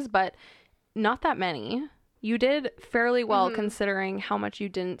 60s, but not that many. You did fairly well considering how much you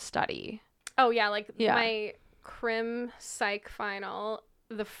didn't study. Oh yeah, like Yeah. my crim psych final,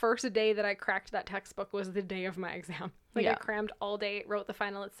 the first day that I cracked that textbook was the day of my exam. Like Yeah. I crammed all day, wrote the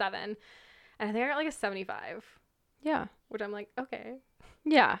final at 7, and I think I got like a 75, Yeah. which I'm like, okay.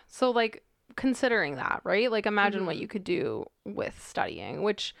 Yeah. So, like, considering that, right? Like, imagine what you could do with studying,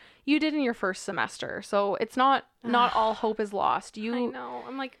 which you did in your first semester. So it's not all hope is lost. I You know.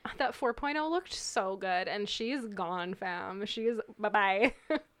 I'm like, that 4.0 looked so good, and she's gone, fam. She is bye-bye.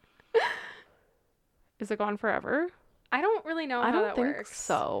 Is it gone forever? I don't really know I how don't that think works.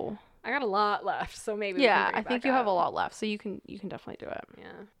 so. I got a lot left, so maybe we Yeah, can bring I it think back you have a up. lot left, so you can definitely do it.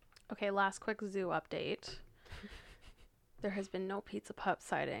 Yeah. Okay, last quick zoo update. There has been no Pizza Pup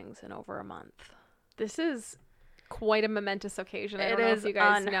sightings in over a month. This is quite a momentous occasion. I It don't know is if you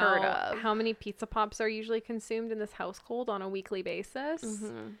guys unheard know of. how many pizza pops are usually consumed in this household on a weekly basis.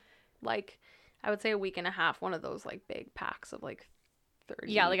 Like, I would say a week and a half, one of those, like, big packs of, like,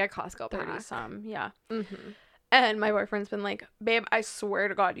 30. Yeah, like a Costco 30 pack. some. Yeah. Mm-hmm. And my boyfriend's been like, babe, I swear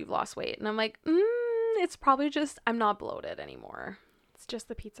to God you've lost weight. And I'm like, it's probably just I'm not bloated anymore. It's just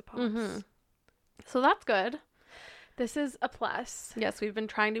the pizza pops. So that's good. This is a plus. Yes, we've been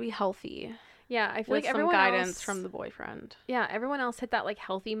trying to be healthy Yeah, I feel with like some everyone guidance else, from the boyfriend. Yeah, everyone else hit that like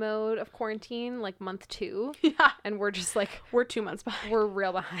healthy mode of quarantine like month 2. Yeah. And we're just like, We're 2 months behind. we're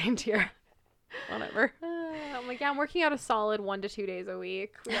real behind here. Whatever. I'm like, yeah, I'm working out a solid 1 to 2 days a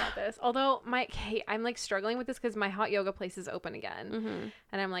week. We got this. Although I'm like struggling with this because my hot yoga place is open again.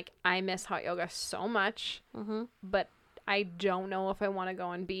 And I'm like, I miss hot yoga so much, but I don't know if I want to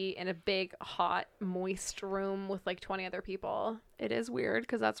go and be in a big, hot, moist room with like 20 other people. It is weird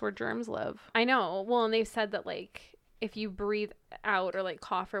because that's where germs live. I know. Well, and they've said that like if you breathe out or like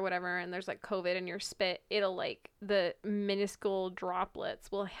cough or whatever and there's like COVID in your spit, it'll like the minuscule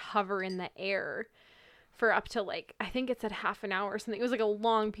droplets will hover in the air for up to like, I think it's at half an hour or something. It was like a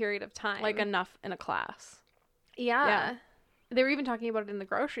long period of time. Like enough in a class. Yeah. They were even talking about it in the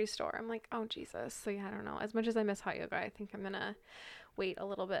grocery store. I'm like, oh, Jesus. So, yeah, I don't know. As much as I miss hot yoga, I think I'm going to wait a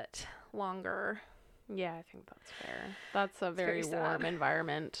little bit longer. Yeah, I think that's fair. That's a very warm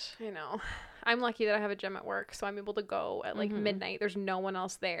environment. I know. I'm lucky that I have a gym at work, so I'm able to go at, like, midnight. There's no one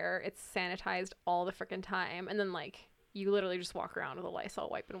else there. It's sanitized all the freaking time. And then, like, you literally just walk around with a Lysol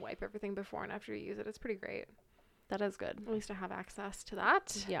wipe and wipe everything before and after you use it. It's pretty great. That is good. At least I have access to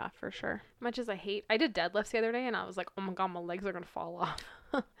that. Yeah, for sure. Much as I did deadlifts the other day and I was like, oh my God, my legs are going to fall off.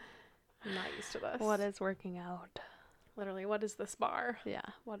 I'm not used to this. What is working out? Literally, what is this bar? Yeah,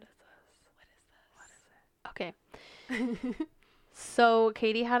 what is this? Okay. So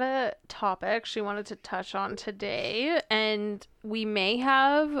Katie had a topic she wanted to touch on today, and we may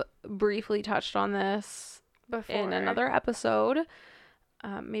have briefly touched on this before in another episode.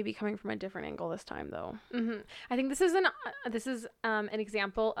 Maybe coming from a different angle this time, though. I think this is an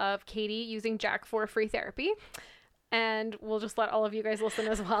example of Katie using Jack for free therapy, and we'll just let all of you guys listen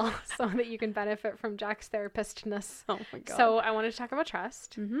as well, so that you can benefit from Jack's therapistness. Oh my God! So I wanted to talk about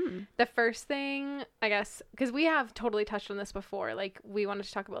trust. The first thing, I guess, because we have totally touched on this before, like we wanted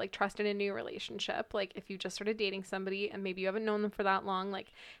to talk about like trust in a new relationship. Like if you just started dating somebody and maybe you haven't known them for that long,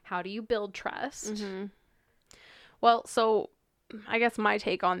 like how do you build trust? Well, so I guess my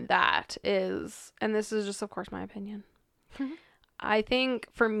take on that is, and this is just, of course, my opinion. I think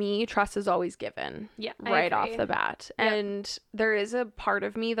for me, trust is always given. Yeah, right off the bat. Yep. And there is a part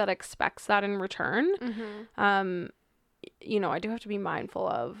of me that expects that in return. You know, I do have to be mindful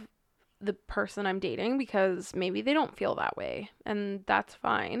of the person I'm dating because maybe they don't feel that way, and that's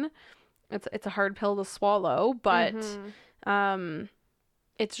fine. It's a hard pill to swallow, but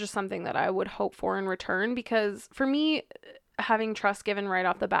it's just something that I would hope for in return, because for me, having trust given right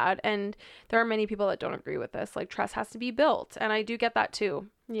off the bat, and there are many people that don't agree with this, like trust has to be built, and I do get that too.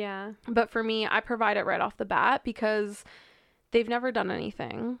 Yeah. But for me, I provide it right off the bat because they've never done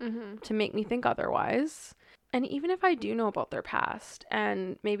anything to make me think otherwise. And even if I do know about their past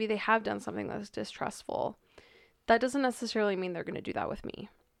and maybe they have done something that's distrustful, that doesn't necessarily mean they're going to do that with me.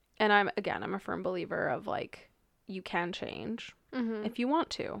 And I'm a firm believer of like, you can change if you want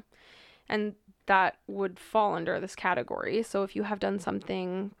to. And that would fall under this category. So if you have done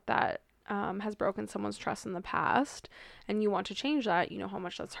something that has broken someone's trust in the past and you want to change that, you know how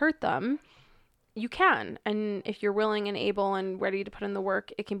much that's hurt them, you can. And if you're willing and able and ready to put in the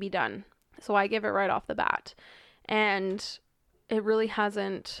work, it can be done. So I give it right off the bat. And it really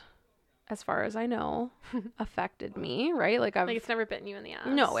hasn't, as far as I know, affected me, right? Like it's never bitten you in the ass.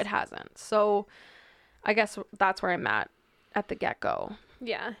 No, it hasn't. So I guess that's where I'm at the get-go.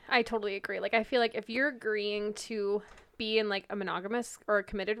 Yeah, I totally agree. Like, I feel like if you're agreeing to be in, like, a monogamous or a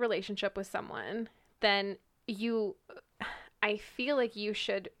committed relationship with someone, then I feel like you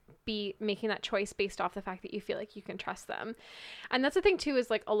should be making that choice based off the fact that you feel like you can trust them. And that's the thing, too,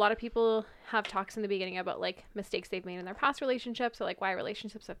 is, like, a lot of people have talks in the beginning about, like, mistakes they've made in their past relationships or, like, why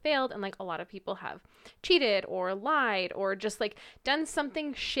relationships have failed. And, like, a lot of people have cheated or lied or just, like, done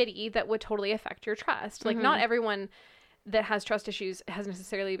something shitty that would totally affect your trust. Like, not everyone that has trust issues has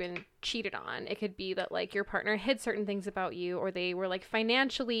necessarily been cheated on. It could be that like your partner hid certain things about you, or they were like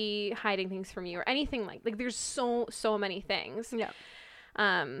financially hiding things from you, or anything like there's so many things. Yeah.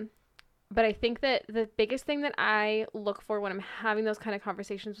 But I think that the biggest thing that I look for when I'm having those kind of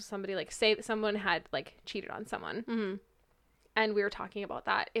conversations with somebody, like say that someone had like cheated on someone and we were talking about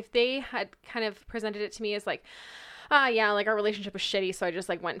that, if they had kind of presented it to me as like, yeah, like our relationship was shitty, so I just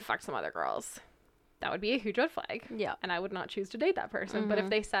like went and fucked some other girls, that would be a huge red flag. Yeah. And I would not choose to date that person. But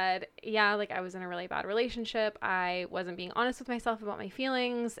if they said, yeah, like I was in a really bad relationship, I wasn't being honest with myself about my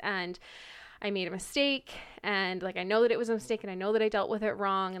feelings, and I made a mistake, and like I know that it was a mistake, and I know that I dealt with it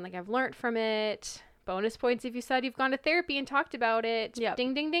wrong, and like I've learned from it. Bonus points if you said you've gone to therapy and talked about it. Yeah.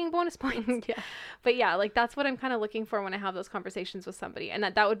 Ding, ding, ding, bonus points. Yeah. But yeah, like that's what I'm kind of looking for when I have those conversations with somebody. And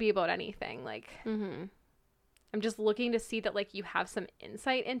that would be about anything. Like I'm just looking to see that like you have some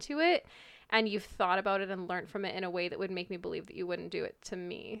insight into it, and you've thought about it and learned from it in a way that would make me believe that you wouldn't do it to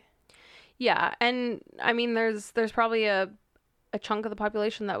me. Yeah. And I mean, there's probably a a chunk of the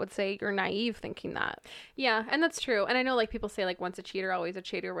population that would say you're naive thinking that. Yeah, and that's true. And I know, like, people say, like, once a cheater, always a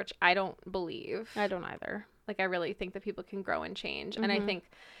cheater, which I don't believe. I don't either. Like, I really think that people can grow and change. And I think,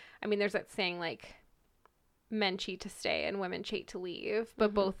 I mean, there's that saying, like, men cheat to stay and women cheat to leave.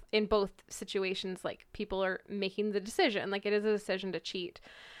 But in both situations, like, people are making the decision. Like, it is a decision to cheat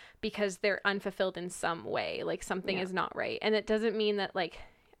because they're unfulfilled in some way. Like, something is not right. And it doesn't mean that, like,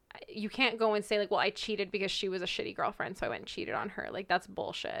 you can't go and say, like, well, I cheated because she was a shitty girlfriend, so I went and cheated on her. Like, that's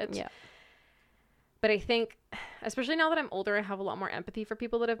bullshit. Yeah. But I think, especially now that I'm older, I have a lot more empathy for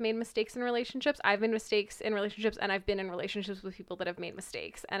people that have made mistakes in relationships. I've made mistakes in relationships, and I've been in relationships with people that have made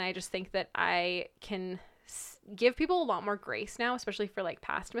mistakes. And I just think that I can give people a lot more grace now, especially for, like,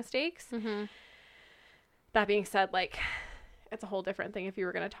 past mistakes. That being said, like, it's a whole different thing if you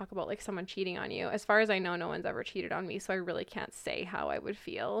were going to talk about, like, someone cheating on you. As far as I know, no one's ever cheated on me, so I really can't say how I would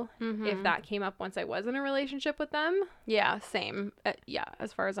feel if that came up once I was in a relationship with them. Yeah, same. Yeah,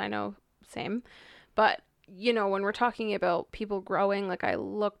 as far as I know, same. But, you know, when we're talking about people growing, like, I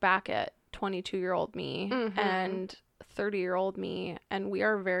look back at 22-year-old me and 30-year-old me, and we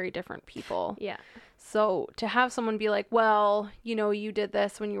are very different people. Yeah. So to have someone be like, well, you know, you did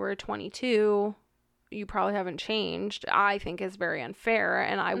this when you were 22, you probably haven't changed, I think is very unfair,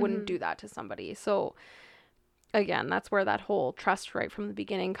 and I wouldn't do that to somebody. So again, that's where that whole trust right from the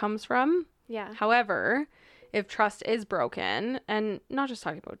beginning comes from. Yeah. However, if trust is broken, and not just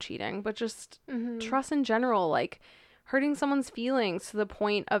talking about cheating, but just trust in general, like hurting someone's feelings to the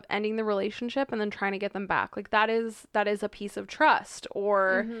point of ending the relationship and then trying to get them back, like that is a piece of trust.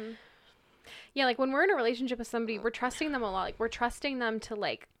 Or yeah, like when we're in a relationship with somebody, we're trusting them a lot. Like, we're trusting them to,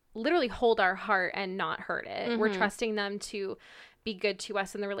 like, literally hold our heart and not hurt it. We're trusting them to be good to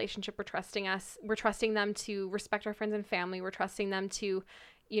us in the relationship. We're trusting them to respect our friends and family. We're trusting them to,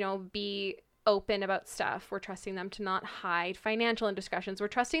 you know, be open about stuff. We're trusting them to not hide financial indiscretions. We're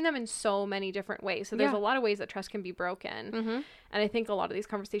trusting them in so many different ways. So there's a lot of ways that trust can be broken. And I think a lot of these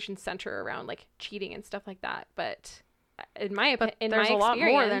conversations center around, like, cheating and stuff like that. But in my opinion, there's a lot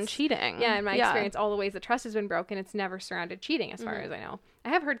more than cheating. Yeah, in my experience, all the ways that trust has been broken, it's never surrounded cheating, as far as I know. I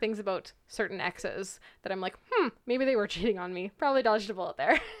have heard things about certain exes that I'm like, maybe they were cheating on me. Probably dodged a bullet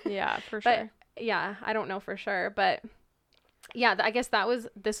there. Yeah, for But, sure. yeah, I don't know for sure. But yeah, I guess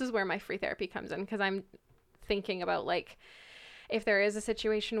this is where my free therapy comes in, because I'm thinking about, like, if there is a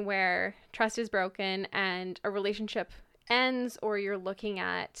situation where trust is broken and a relationship ends, or you're looking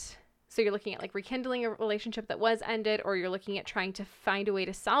at like rekindling a relationship that was ended, or you're looking at trying to find a way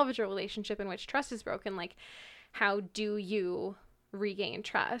to salvage a relationship in which trust is broken, like, how do you regain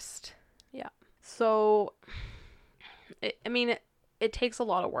trust? Yeah. So, it takes a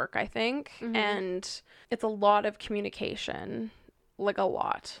lot of work, I think, and it's a lot of communication, like a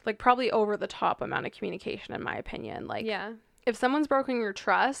lot, like probably over the top amount of communication, in my opinion. Like, yeah, if someone's broken your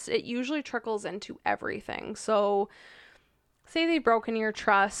trust, it usually trickles into everything. So say they've broken your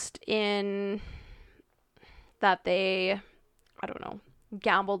trust in that they, I don't know,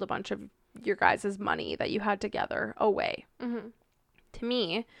 gambled a bunch of your guys' money that you had together away. To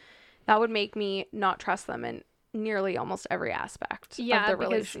me, that would make me not trust them in nearly almost every aspect of the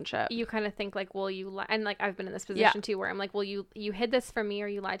relationship. You kind of think, like, well, and, like, I've been in this position too, where I'm like, well, you hid this from me, or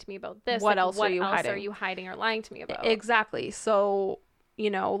you lied to me about this. What like, else are you hiding? Are you hiding or lying to me about? Exactly. So, you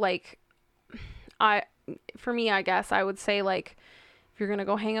know, like, for me, I guess I would say, like, if you're going to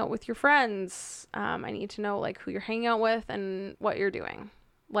go hang out with your friends, I need to know, like, who you're hanging out with and what you're doing.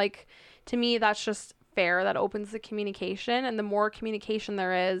 Like, to me, that's just fair. That opens the communication, and the more communication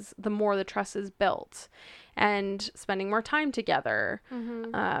there is, the more the trust is built. And spending more time together,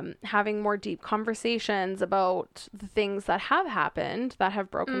 having more deep conversations about the things that have happened that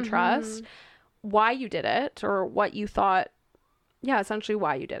have broken trust, why you did it, or what you thought, essentially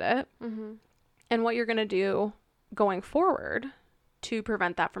why you did it, and what you're going to do going forward to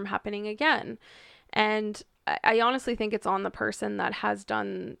prevent that from happening again. And I honestly think it's on the person that has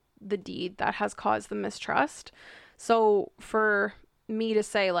done the deed that has caused the mistrust. So for me to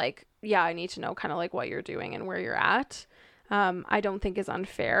say, like, yeah, I need to know kind of like what you're doing and where you're at, I don't think is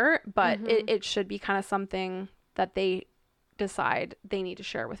unfair, but it should be kind of something that they decide they need to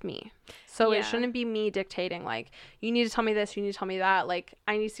share with me. So it shouldn't be me dictating, like, you need to tell me this, you need to tell me that, like,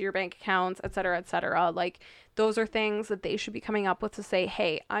 I need to see your bank accounts, etc., etc. Like, those are things that they should be coming up with to say,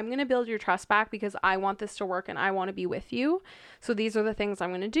 hey, I'm going to build your trust back because I want this to work and I want to be with you. So these are the things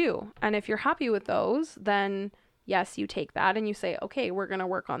I'm going to do. And if you're happy with those, then yes, you take that and you say, okay, we're going to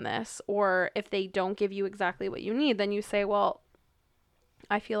work on this. Or if they don't give you exactly what you need, then you say, well,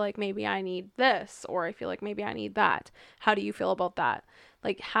 I feel like maybe I need this, or I feel like maybe I need that. How do you feel about that?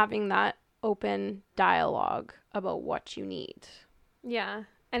 Like, having that open dialogue about what you need. Yeah.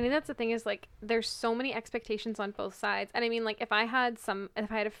 I think that's the thing is, like, there's so many expectations on both sides. And I mean, like, if I had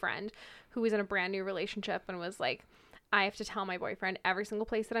a friend who was in a brand new relationship and was like, I have to tell my boyfriend every single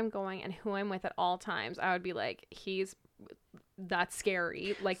place that I'm going and who I'm with at all times, I would be like, that's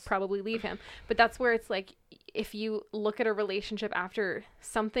scary. Like, probably leave him. But that's where it's like, if you look at a relationship after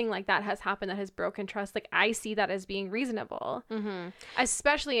something like that has happened that has broken trust, like, I see that as being reasonable. Mm-hmm.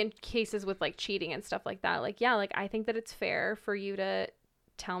 Especially in cases with, like, cheating and stuff like that. Like, yeah, like, I think that it's fair for you to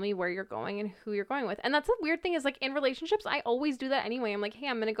tell me where you're going and who you're going with. And that's the weird thing is, like, in relationships, I always do that anyway. I'm like, hey,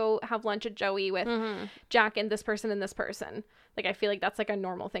 I'm gonna go have lunch at Joey with Jack and this person and this person. Like, I feel like that's, like, a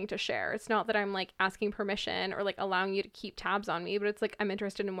normal thing to share. It's not that I'm, like, asking permission or, like, allowing you to keep tabs on me, but it's like, I'm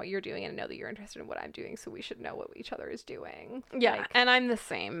interested in what you're doing and I know that you're interested in what I'm doing, so we should know what each other is doing. Yeah, like, and I'm the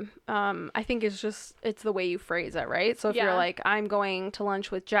same. I think it's the way you phrase it, right? So if you're like, I'm going to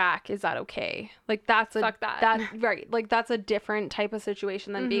lunch with Jack, is that okay? Like, that's fuck that. That's right. Like, that's a different type of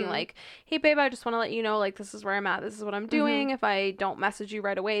situation than being like, hey babe, I just want to let you know, like, this is where I'm at, this is what I'm doing. If I don't message you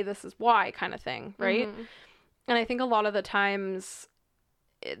right away, this is why, kind of thing, right? And I think a lot of the times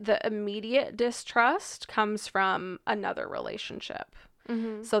the immediate distrust comes from another relationship.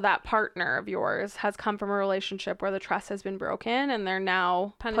 So that partner of yours has come from a relationship where the trust has been broken and they're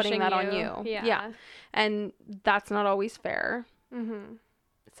now putting that on you. Yeah. And that's not always fair.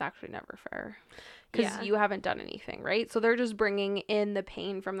 It's actually never fair because you haven't done anything, right? So they're just bringing in the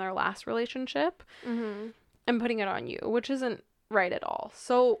pain from their last relationship and putting it on you, which isn't right at all.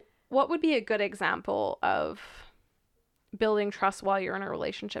 So what would be a good example of building trust while you're in a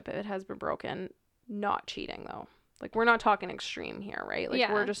relationship if it has been broken, not cheating though? Like, we're not talking extreme here, right? Like,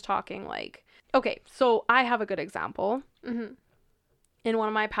 we're just talking like, okay, so I have a good example. In one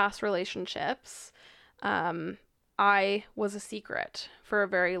of my past relationships, I was a secret for a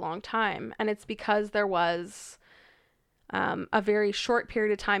very long time. And it's because there was a very short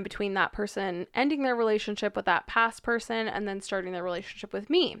period of time between that person ending their relationship with that past person and then starting their relationship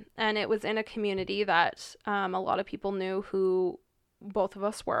with me. And it was in a community that a lot of people knew who both of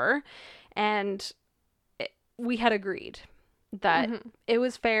us were. And we had agreed that it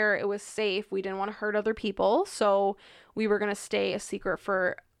was fair, it was safe, we didn't want to hurt other people. So we were going to stay a secret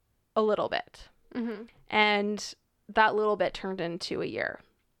for a little bit. And that little bit turned into a year.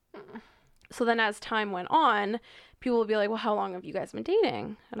 So then as time went on, people would be like, well, how long have you guys been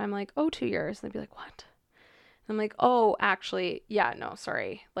dating? And I'm like, 2 years. And they'd be like, what? And I'm like, oh, actually, yeah, no,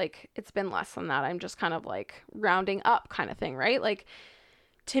 sorry. Like, it's been less than that. I'm just kind of like rounding up kind of thing, right? Like,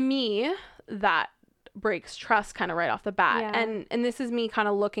 to me, that breaks trust kind of right off the bat. And this is me kind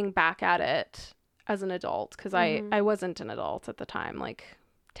of looking back at it as an adult, because I wasn't an adult at the time. Like,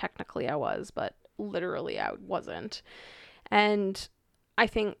 technically I was, but literally I wasn't. And I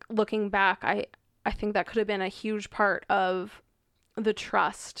think looking back, I think that could have been a huge part of the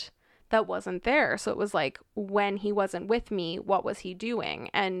trust that wasn't there. So it was like, when he wasn't with me, what was he doing?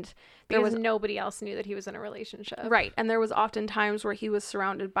 And because nobody else knew that he was in a relationship. Right. And there was often times where he was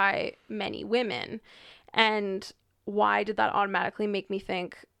surrounded by many women. And why did that automatically make me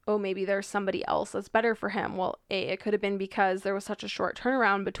think, oh, maybe there's somebody else that's better for him? Well, it could have been because there was such a short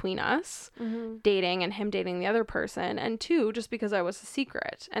turnaround between us dating and him dating the other person. And 2, just because I was a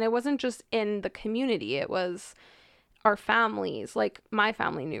secret. And it wasn't just in the community. It was our families. Like, my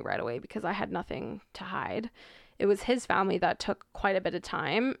family knew right away because I had nothing to hide. It was his family that took quite a bit of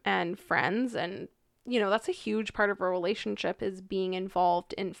time, and friends. And, you know, that's a huge part of a relationship, is being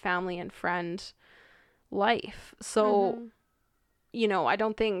involved in family and friend life. So you know, I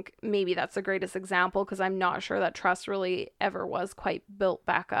don't think maybe that's the greatest example, because I'm not sure that trust really ever was quite built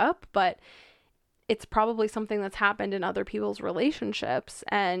back up, but it's probably something that's happened in other people's relationships.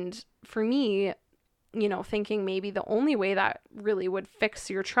 And for me, you know, thinking maybe the only way that really would fix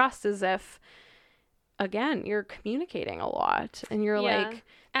your trust is if, again, you're communicating a lot and you're like,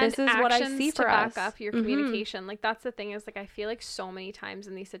 this is what I see for us. Back up your communication. Like, that's the thing, is like, I feel like so many times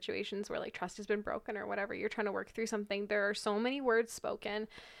in these situations where like trust has been broken or whatever, you're trying to work through something, there are so many words spoken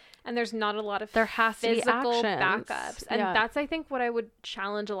and there's not a lot of physical backups. And that's, I think, what I would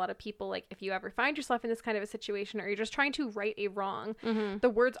challenge a lot of people. Like, if you ever find yourself in this kind of a situation, or you're just trying to right a wrong, the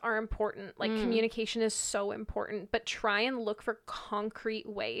words are important. Like, communication is so important, but try and look for concrete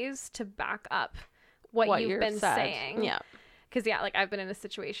ways to back up what you've been saying. Yeah. Because, like, I've been in a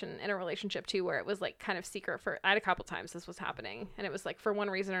situation in a relationship, too, where it was, like, kind of secret I had a couple times this was happening. And it was, like, for one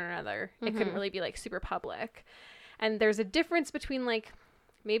reason or another, it couldn't really be, like, super public. And there's a difference between, like,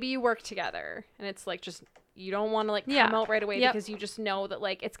 maybe you work together and it's, like, just, you don't want to, like, come out right away because you just know that,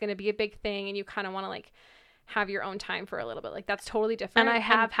 like, it's going to be a big thing and you kind of want to, like, have your own time for a little bit. Like, that's totally different. And I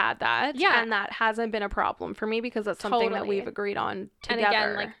have had that. Yeah. And that hasn't been a problem for me because that's something that we've agreed on together. And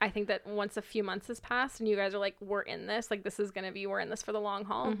again, like, I think that once a few months has passed and you guys are like, we're in this, like, this is going to be, we're in this for the long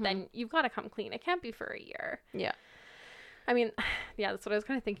haul, then you've got to come clean. It can't be for a year. Yeah. I mean, yeah, that's what I was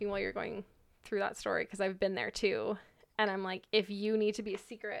kind of thinking while you're going through that story, because I've been there too. And I'm like, if you need to be a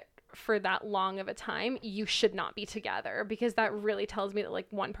secret for that long of a time, you should not be together, because that really tells me that like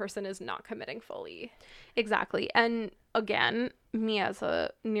one person is not committing fully. Exactly. And again, me as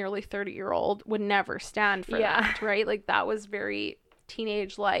a nearly 30-year-old would never stand for that, right? Like, that was very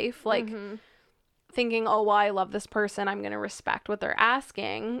teenage life, like thinking, oh, well, I love this person, I'm going to respect what they're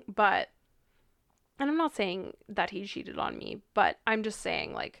asking. But, and I'm not saying that he cheated on me, but I'm just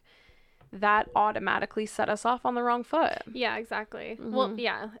saying, like, that automatically set us off on the wrong foot. Yeah, exactly. Well,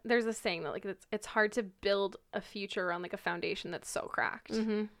 yeah, there's a saying that like it's hard to build a future on like a foundation that's so cracked.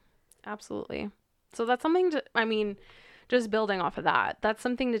 Absolutely. So that's something to, I mean, just building off of that, that's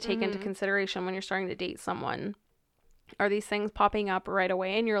something to take into consideration when you're starting to date someone. Are these things popping up right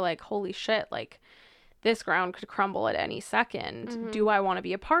away and you're like, holy shit, like, this ground could crumble at any second. Do I want to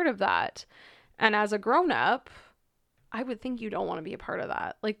be a part of that? And as a grown-up, I would think you don't want to be a part of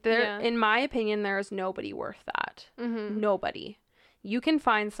that. Like, in my opinion, there is nobody worth that. Nobody. You can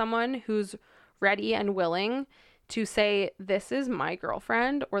find someone who's ready and willing to say, this is my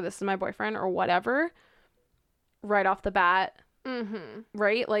girlfriend or this is my boyfriend or whatever, right off the bat.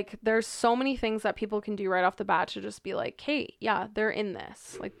 Right? Like, there's so many things that people can do right off the bat to just be like, hey, yeah, they're in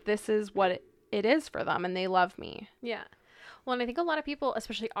this. Like, this is what it is for them and they love me. Yeah. Well, and I think a lot of people,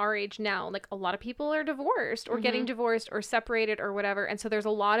 especially our age now, like, a lot of people are divorced or getting divorced or separated or whatever. And so there's a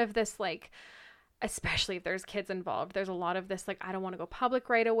lot of this, like, especially if there's kids involved, there's a lot of this, like, I don't want to go public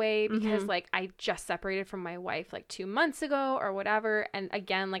right away because, like, I just separated from my wife, like, 2 months ago or whatever. And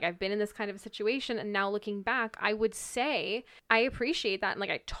again, like, I've been in this kind of a situation. And now looking back, I would say I appreciate that. And,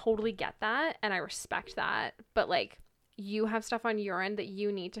 like, I totally get that. And I respect that. But, like, you have stuff on your end that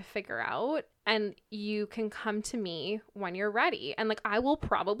you need to figure out, and you can come to me when you're ready. And like, I will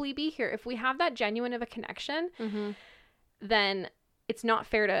probably be here. If we have that genuine of a connection, then it's not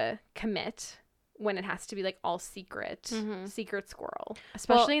fair to commit when it has to be like all secret, secret squirrel,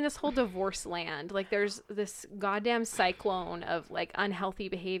 especially in this whole divorce land. Like, there's this goddamn cyclone of like unhealthy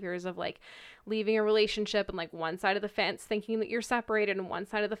behaviors of like leaving a relationship and like one side of the fence thinking that you're separated and one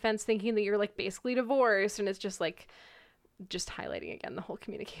side of the fence thinking that you're like basically divorced. And it's just like, just highlighting again the whole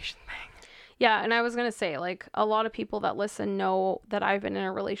communication thing. Yeah, and I was gonna say, like, a lot of people that listen know that I've been in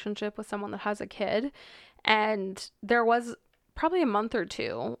a relationship with someone that has a kid, and there was probably a month or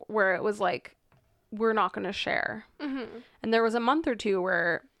two where it was like, we're not gonna share. And there was a month or two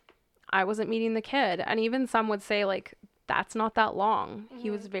where I wasn't meeting the kid, and even some would say, like, that's not that long. He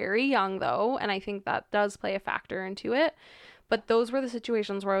was very young though, and I think that does play a factor into it. But those were the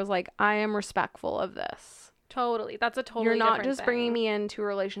situations where I was like, I am respectful of this. Totally. That's a totally You're not different just thing. bringing me into a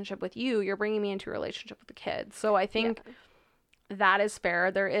relationship with you. You're bringing me into a relationship with the kids. So I think that is fair.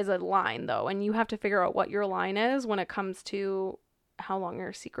 There is a line, though, and you have to figure out what your line is when it comes to how long you're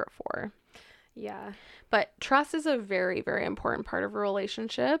a secret for. Yeah. But trust is a very, very important part of a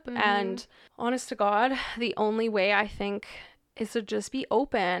relationship. And honest to God, the only way I think is to just be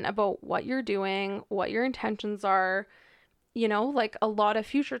open about what you're doing, what your intentions are. You know, like, a lot of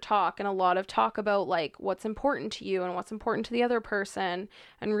future talk and a lot of talk about like what's important to you and what's important to the other person,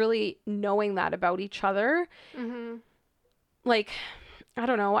 and really knowing that about each other. Like, I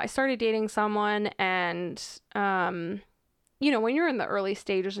don't know, I started dating someone, and you know, when you're in the early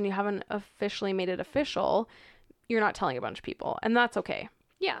stages and you haven't officially made it official, you're not telling a bunch of people, and that's okay.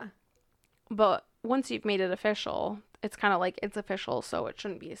 Yeah. But once you've made it official, it's kind of like, it's official, so it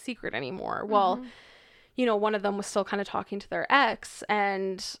shouldn't be a secret anymore. Well, you know, one of them was still kind of talking to their ex,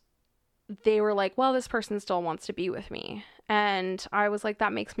 and they were like, well, this person still wants to be with me. And I was like,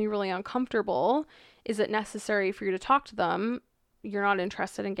 that makes me really uncomfortable. Is it necessary for you to talk to them? You're not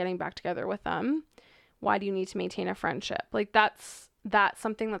interested in getting back together with them. Why do you need to maintain a friendship? Like, that's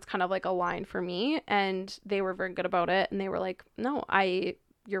something that's kind of like a line for me. And they were very good about it. And they were like, no,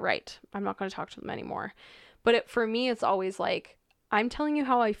 you're right. I'm not going to talk to them anymore. But for me, it's always like, I'm telling you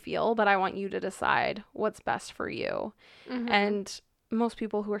how I feel, but I want you to decide what's best for you. And most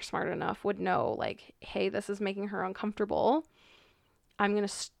people who are smart enough would know, like, hey, this is making her uncomfortable. I'm going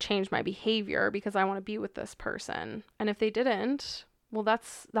to change my behavior because I want to be with this person. And if they didn't, well,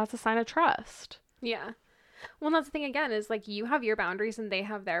 that's a sign of trust. Yeah. Well, that's the thing again, is like, you have your boundaries and they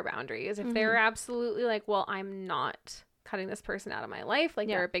have their boundaries. If they're absolutely like, well, I'm not cutting this person out of my life, like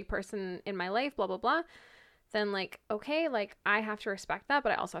they're a big person in my life, blah, blah, blah, then like, okay, like I have to respect that,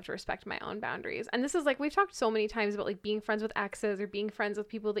 but I also have to respect my own boundaries. And this is like, we've talked so many times about like being friends with exes or being friends with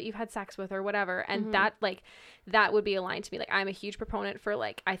people that you've had sex with or whatever. And that like, that would be aligned to me. Like, I'm a huge proponent for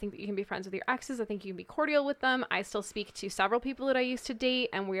like, I think that you can be friends with your exes. I think you can be cordial with them. I still speak to several people that I used to date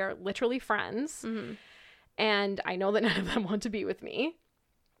and we are literally friends. And I know that none of them want to be with me.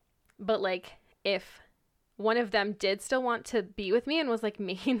 But like, if one of them did still want to be with me and was like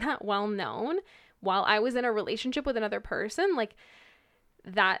making that well known while I was in a relationship with another person, like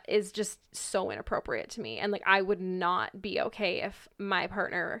that is just so inappropriate to me. And like, I would not be okay if my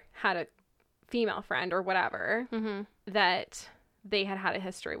partner had a female friend or whatever that they had a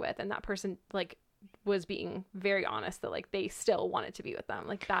history with, and that person like was being very honest that like they still wanted to be with them.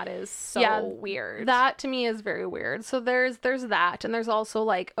 Like, that is so weird. That to me is very weird. So there's that, and there's also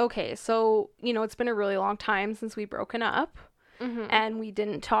like, okay, so you know, it's been a really long time since we've broken up. And we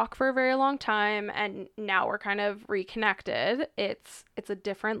didn't talk for a very long time, and now we're kind of reconnected. It's a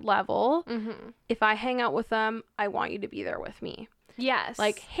different level. If I hang out with them, I want you to be there with me. Yes.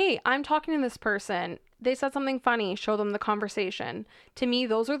 Like, hey, I'm talking to this person. They said something funny. Show them the conversation. To me,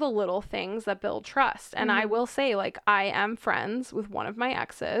 those are the little things that build trust. And I will say, like, I am friends with one of my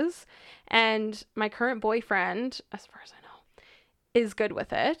exes, and my current boyfriend, as far as I know, is good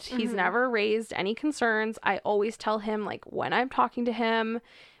with it. He's never raised any concerns. I always tell him, like, when I'm talking to him,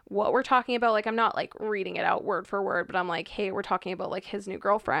 what we're talking about. Like, I'm not like reading it out word for word, but I'm like, hey, we're talking about like his new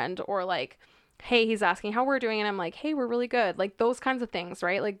girlfriend, or like, hey, he's asking how we're doing, and I'm like, hey, we're really good. Like, those kinds of things,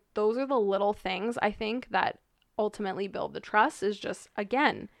 right? Like, those are the little things I think that ultimately build the trust, is just,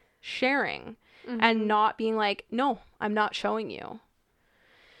 again, sharing and not being like, no, I'm not showing you.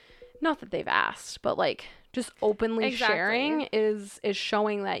 Not that they've asked, but like, just openly sharing is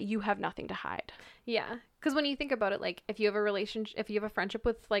showing that you have nothing to hide. Yeah. Because when you think about it, like, if you have a relationship, if you have a friendship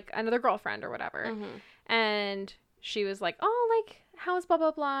with like another girlfriend or whatever, and she was like, oh, like, how's blah,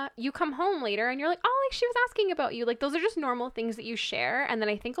 blah, blah. You come home later and you're like, oh, like, she was asking about you. Like, those are just normal things that you share. And then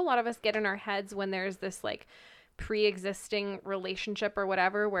I think a lot of us get in our heads when there's this like pre-existing relationship or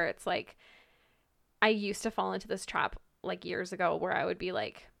whatever, where it's like, I used to fall into this trap like years ago where I would be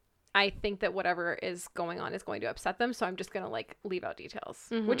like, I think that whatever is going on is going to upset them, so I'm just going to like leave out details,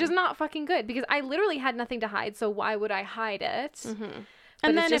 which is not fucking good, because I literally had nothing to hide, so why would I hide it?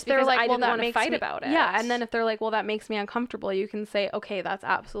 And then if they're like, well, that makes fight me, about it. Yeah, and then if they're like, well, that makes me uncomfortable, you can say, okay, that's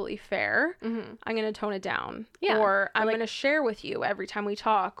absolutely fair. I'm going to tone it down. Yeah. Or I'm going to share with you every time we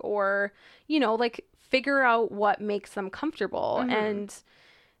talk, or, you know, like, figure out what makes them comfortable. And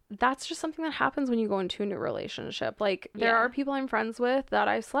that's just something that happens when you go into a new relationship. Like, there are people I'm friends with that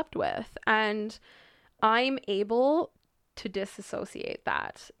I've slept with, and I'm able to disassociate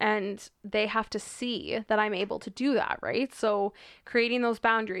that, and they have to see that I'm able to do that, right? So creating those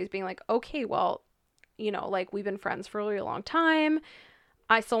boundaries, being like, okay, well, you know, like, we've been friends for a really long time.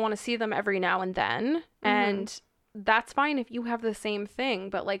 I still want to see them every now and then, and that's fine if you have the same thing,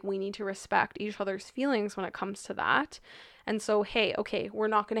 but like, we need to respect each other's feelings when it comes to that. And so, hey, okay, we're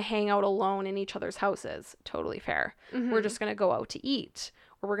not going to hang out alone in each other's houses. Totally fair. We're just going to go out to eat,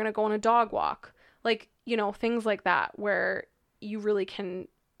 or we're going to go on a dog walk. Like, you know, things like that, where you really can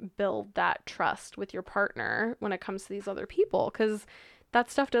build that trust with your partner when it comes to these other people, because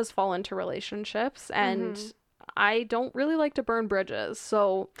that stuff does fall into relationships, and I don't really like to burn bridges.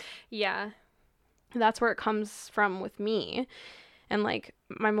 So yeah, that's where it comes from with me. And like,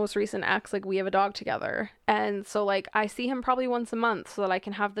 my most recent ex, like, we have a dog together, and so like, I see him probably once a month so that I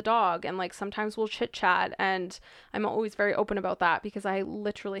can have the dog, and like, sometimes we'll chit chat, and I'm always very open about that, because I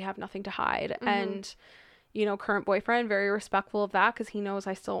literally have nothing to hide. And, you know, current boyfriend, very respectful of that, because he knows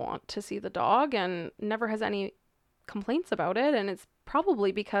I still want to see the dog, and never has any complaints about it. And it's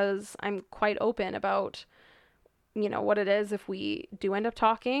probably because I'm quite open about, you know, what it is if we do end up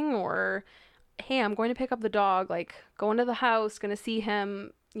talking, or, hey, I'm going to pick up the dog, like, go into the house, gonna see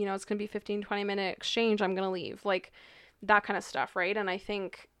him, you know, it's gonna be 15-20 minute exchange, I'm gonna leave, like, that kind of stuff, right? And I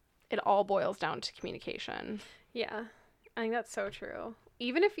think it all boils down to communication. Yeah, I think that's so true.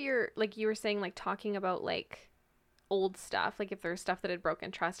 Even if you're, like you were saying, like, talking about like old stuff, like if there's stuff that had broken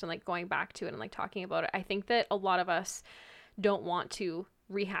trust, and like going back to it and like talking about it, I think that a lot of us don't want to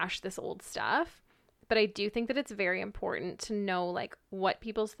rehash this old stuff. But I do think that it's very important to know like what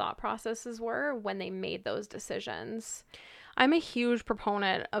people's thought processes were when they made those decisions. I'm a huge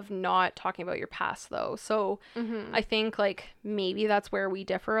proponent of not talking about your past, though. So I think like maybe that's where we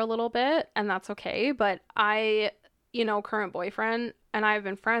differ a little bit, and that's okay. But I, you know, current boyfriend and I have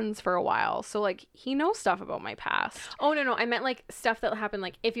been friends for a while, so like, he knows stuff about my past. Oh, no, I meant like stuff that happened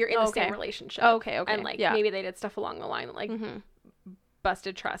like if you're in the same relationship. Okay. And like maybe they did stuff along the line like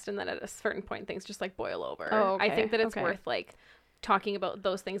busted trust, and then at a certain point things just like boil over. Oh, okay. I think that it's worth like talking about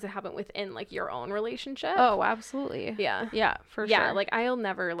those things that happen within like your own relationship. Oh, absolutely. Yeah, for sure. Like I'll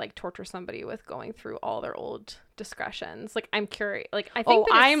never like torture somebody with going through all their old discretions. Like I'm curious. Like I think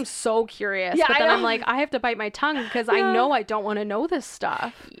I'm so curious. Yeah, but then I'm like, I have to bite my tongue because I know I don't want to know this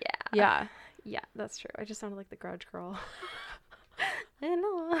stuff. Yeah, that's true. I just sounded like the Grudge girl. I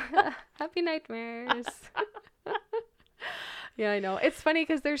know. Happy nightmares. Yeah, I know. It's funny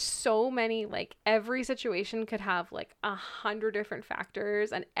because there's so many, like, every situation could have like 100 different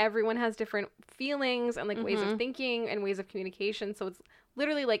factors, and everyone has different feelings and like ways of thinking and ways of communication. So it's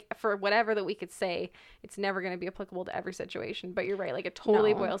literally like, for whatever that we could say, it's never going to be applicable to every situation. But you're right, like it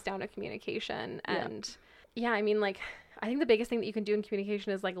totally boils down to communication. And yeah, I mean, like, I think the biggest thing that you can do in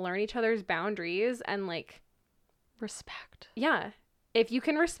communication is like learn each other's boundaries and like respect. Yeah. If you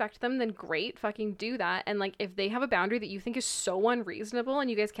can respect them, then great, fucking do that. And like, if they have a boundary that you think is so unreasonable and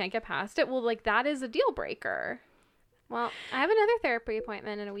you guys can't get past it, well, like, that is a deal breaker. Well, I have another therapy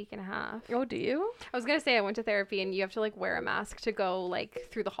appointment in a week and a half. Oh, do you? I was gonna say I went to therapy, and you have to like wear a mask to go like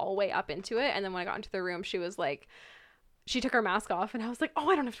through the hallway up into it. And then when I got into the room, she was like, she took her mask off, and I was like, oh,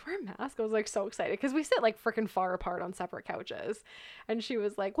 I don't have to wear a mask. I was like so excited because we sit like freaking far apart on separate couches. And she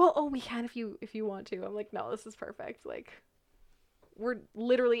was like, well, we can if you want to. I'm like, no, this is perfect. Like, we're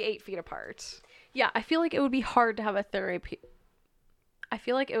literally 8 feet apart. Yeah, I feel like it would be hard to have a therapy. I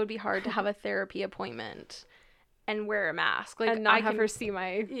feel like it would be hard to have a therapy appointment and wear a mask, like, and not have her see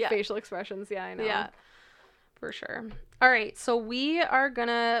my facial expressions. Yeah, I know. Yeah, for sure. All right, so we are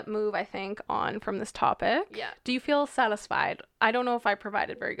gonna move, I think, on from this topic. Yeah. Do you feel satisfied? I don't know if I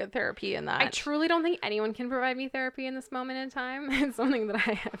provided very good therapy in that. I truly don't think anyone can provide me therapy in this moment in time. It's something that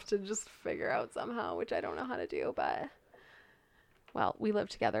I have to just figure out somehow, which I don't know how to do, but... Well, we live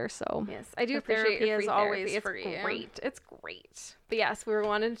together, so yes, I do appreciate therapy your free is always therapy. free. It's great. It's great. But yes, we were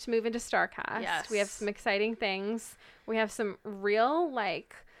wanting to move into StarCast. Yes. We have some exciting things. We have some real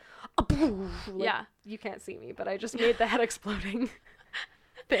like yeah. You can't see me, but I just made the head exploding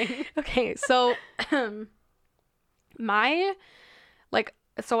thing. Okay, so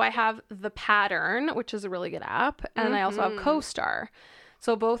so I have The Pattern, which is a really good app, and I also have CoStar.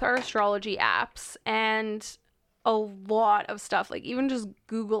 So both are astrology apps, and a lot of stuff, like even just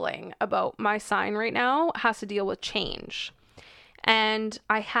Googling about my sign right now has to deal with change. And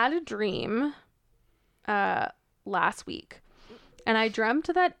I had a dream last week, and I dreamt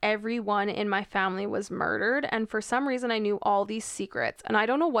that everyone in my family was murdered, and for some reason I knew all these secrets, and I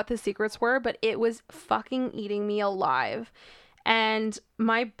don't know what the secrets were, but it was fucking eating me alive. And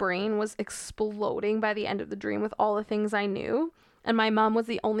my brain was exploding by the end of the dream with all the things I knew. And my mom was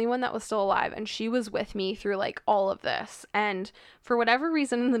the only one that was still alive, and she was with me through like all of this. And for whatever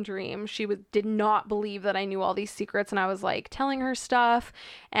reason in the dream, she did not believe that I knew all these secrets, and I was like telling her stuff,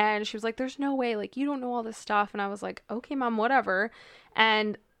 and she was like, there's no way, like, you don't know all this stuff. And I was like, okay, Mom, whatever.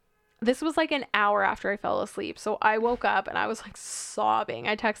 And this was like an hour after I fell asleep. So I woke up and I was like sobbing.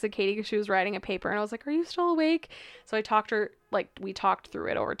 I texted Katie because she was writing a paper, and I was like, are you still awake? So I talked to her, like, we talked through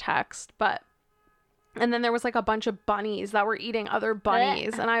it over text, and then there was like a bunch of bunnies that were eating other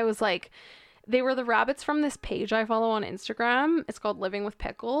bunnies. And I was like, they were the rabbits from this page I follow on Instagram. It's called Living with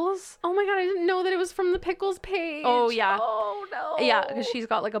Pickles. Oh my God, I didn't know that it was from the Pickles page. Oh, yeah. Oh, no. Yeah, because she's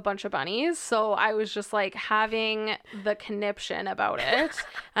got like a bunch of bunnies. So I was just like having the conniption about it.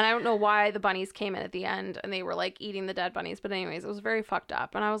 And I don't know why the bunnies came in at the end and they were like eating the dead bunnies. But anyways, it was very fucked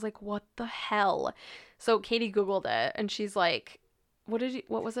up. And I was like, what the hell? So Katie Googled it, and she's like,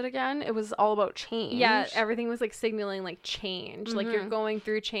 what was it again? It was all about change. Yeah, everything was like signaling like change. Like you're going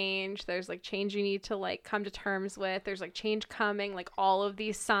through change. There's like change you need to like come to terms with. There's like change coming. Like all of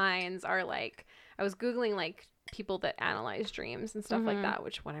these signs are like, I was Googling like people that analyze dreams and stuff like that,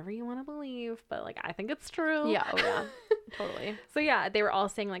 which whatever you want to believe, but like I think it's true. Yeah, oh yeah. Totally. So yeah, they were all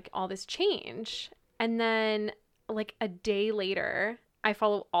saying like all this change. And then like a day later, I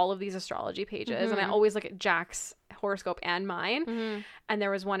follow all of these astrology pages, and I always look at Jack's horoscope and mine. And there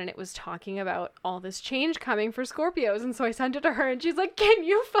was one, and it was talking about all this change coming for Scorpios. And so I sent it to her, and she's like, can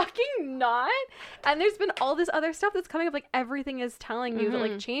you fucking not? And there's been all this other stuff that's coming up. Like everything is telling you that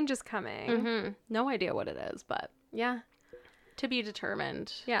like change is coming. No idea what it is, but yeah. To be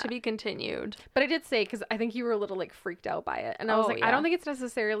determined. Yeah. To be continued. But I did say, because I think you were a little like freaked out by it. And I was like, I don't think it's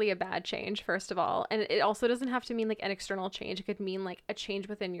necessarily a bad change, first of all. And it also doesn't have to mean like an external change. It could mean like a change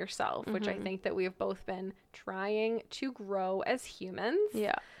within yourself, which I think that we have both been trying to grow as humans.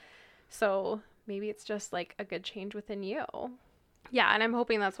 Yeah. So maybe it's just like a good change within you. Yeah, and I'm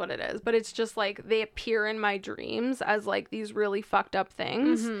hoping that's what it is. But it's just like they appear in my dreams as like these really fucked up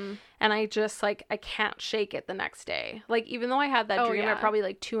things. Mm-hmm. And I just like, I can't shake it the next day. Like, even though I had that dream at probably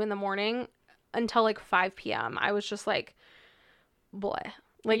like 2 a.m. until like 5 p.m., I was just like, bleh.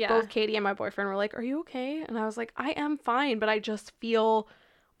 Like, both Katie and my boyfriend were like, are you okay? And I was like, I am fine, but I just feel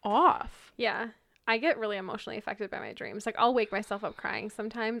off. Yeah. I get really emotionally affected by my dreams. Like, I'll wake myself up crying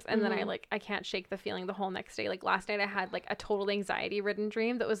sometimes, and then I can't shake the feeling the whole next day. Like, last night I had like a total anxiety-ridden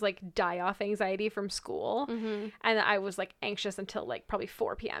dream that was like die-off anxiety from school, and I was like anxious until like probably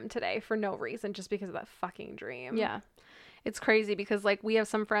 4 p.m. today for no reason, just because of that fucking dream. Yeah. It's crazy because like we have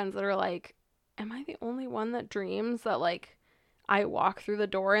some friends that are like, am I the only one that dreams that like I walk through the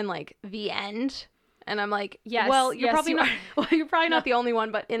door and like the end? And I'm like, yes. Well, you're probably you not. Well, you're probably not the only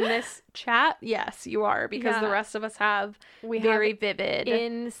one, but in this chat, yes, you are, because the rest of us have very vivid,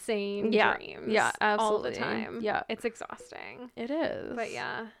 insane dreams. Yeah, absolutely. All the time. Yeah, it's exhausting. It is. But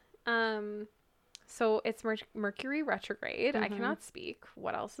yeah, so it's Mercury retrograde. I cannot speak.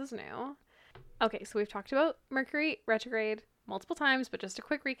 What else is new? Okay, so we've talked about Mercury retrograde multiple times, but just a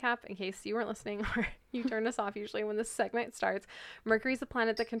quick recap in case you weren't listening or you turned us off usually when this segment starts. Mercury is the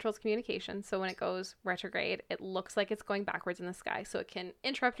planet that controls communication, so when it goes retrograde, it looks like it's going backwards in the sky, so it can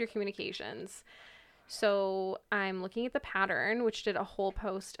interrupt your communications. So I'm looking at the pattern, which did a whole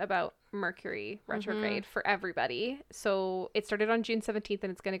post about Mercury retrograde for everybody. So it started on June 17th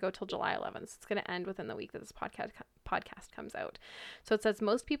and it's going to go till July 11th. So it's going to end within the week that this podcast comes out. So it says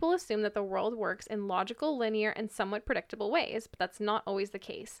most people assume that the world works in logical, linear, and somewhat predictable ways, but that's not always the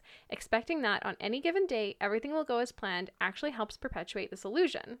case. Expecting that on any given day, everything will go as planned actually helps perpetuate this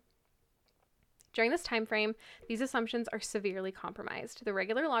illusion. During this time frame, these assumptions are severely compromised. The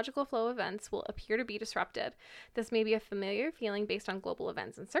regular logical flow of events will appear to be disrupted. This may be a familiar feeling based on global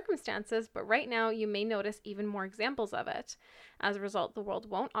events and circumstances, but right now you may notice even more examples of it. As a result, the world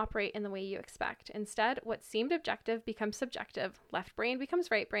won't operate in the way you expect. Instead, what seemed objective becomes subjective, left brain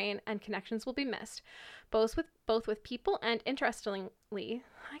becomes right brain, and connections will be missed, both with people and, interestingly,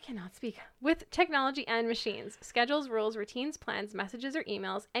 I cannot speak, with technology and machines. Schedules, rules, routines, plans, messages, or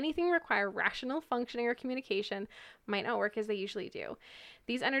emails, anything require rational functioning or communication might not work as they usually do.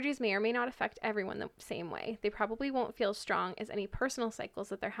 These energies may or may not affect everyone the same way. They probably won't feel as strong as any personal cycles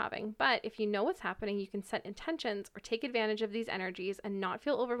that they're having, but if you know what's happening, you can set intentions or take advantage of these energies and not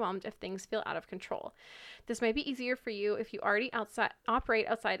feel overwhelmed if things feel out of control. This might be easier for you if you already operate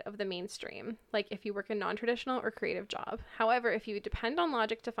outside of the mainstream, like if you work a non-traditional or creative job. However, if you depend on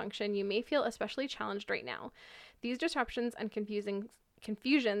logic to function, you may feel especially challenged right now. These disruptions and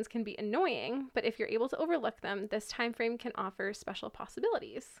confusions can be annoying, but if you're able to overlook them, this time frame can offer special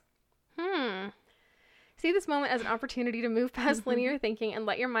possibilities. See this moment as an opportunity to move past linear thinking and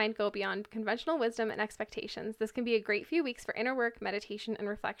let your mind go beyond conventional wisdom and expectations. This can be a great few weeks for inner work, meditation, and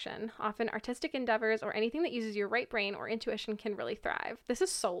reflection. Often artistic endeavors or anything that uses your right brain or intuition can really thrive. This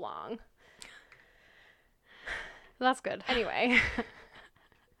is so long. That's good. Anyway.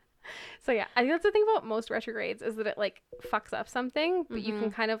 So yeah, I think that's the thing about most retrogrades is that it like fucks up something, but you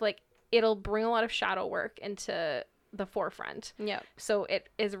can kind of like, it'll bring a lot of shadow work into the forefront. Yeah. So it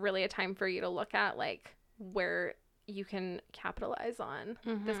is really a time for you to look at like where you can capitalize on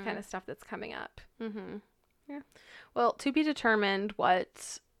this kind of stuff that's coming up. Yeah. Well, to be determined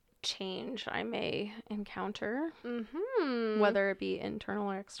what change I may encounter, whether it be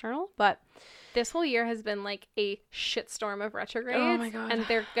internal or external, but this whole year has been like a shitstorm of retrogrades. Oh my God. And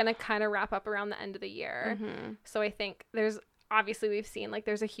they're gonna kind of wrap up around the end of the year. So I think obviously we've seen like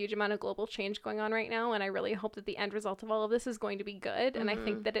there's a huge amount of global change going on right now, and I really hope that the end result of all of this is going to be good. And I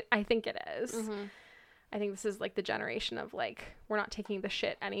think it is. I think this is like the generation of like, we're not taking the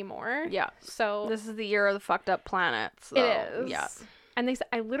shit anymore. Yeah. So this is the year of the fucked up planets. So, it is. Yeah. And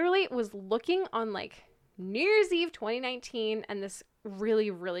I literally was looking on like New Year's Eve 2019, and this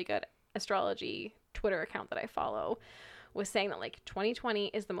really, really good astrology Twitter account that I follow was saying that like 2020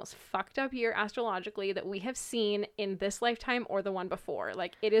 is the most fucked up year astrologically that we have seen in this lifetime or the one before.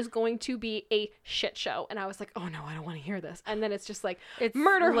 Like, it is going to be a shit show. And I was like, oh no, I don't want to hear this. And then it's just like, it's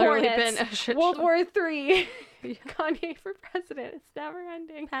murder hornets, been a shit World show. War III, Kanye for president. It's never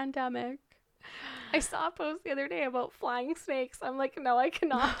ending. Pandemic. I saw a post the other day about flying snakes. I'm like, no, I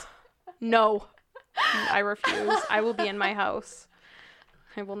cannot. No, I refuse. I will be in my house.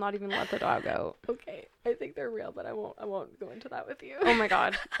 I will not even let the dog out. Okay, I think they're real, but I won't go into that with you. Oh my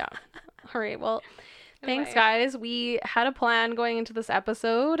God. Yeah. All right. Well, thanks, Anyway. guys. We had a plan going into this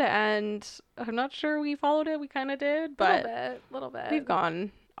episode, and I'm not sure we followed it. We kind of did, but little bit. we've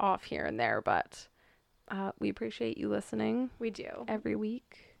gone off here and there. But we appreciate you listening We do. every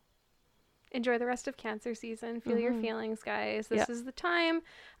week. enjoy the rest of Cancer season. Feel your feelings, guys. This is the time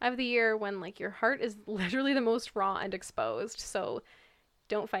of the year when like your heart is literally the most raw and exposed. So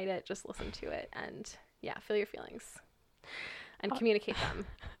don't fight it. Just listen to it and feel your feelings and communicate them.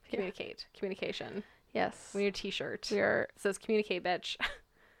 Communication. Yes. We need a t-shirt. It says communicate, bitch.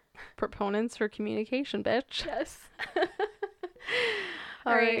 Proponents for communication, bitch. Yes.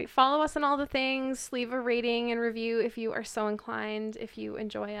 All right. Follow us on all the things. Leave a rating and review if you are so inclined. If you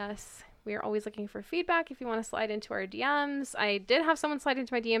enjoy us, we are always looking for feedback. If you want to slide into our DMs, I did have someone slide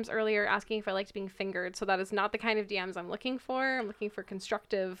into my DMs earlier asking if I liked being fingered. So that is not the kind of DMs I'm looking for. I'm looking for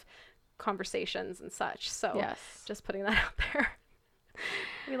constructive conversations and such. So just putting that out there.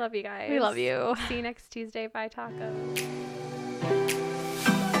 We love you guys. We love you. See you next Tuesday. Bye, tacos.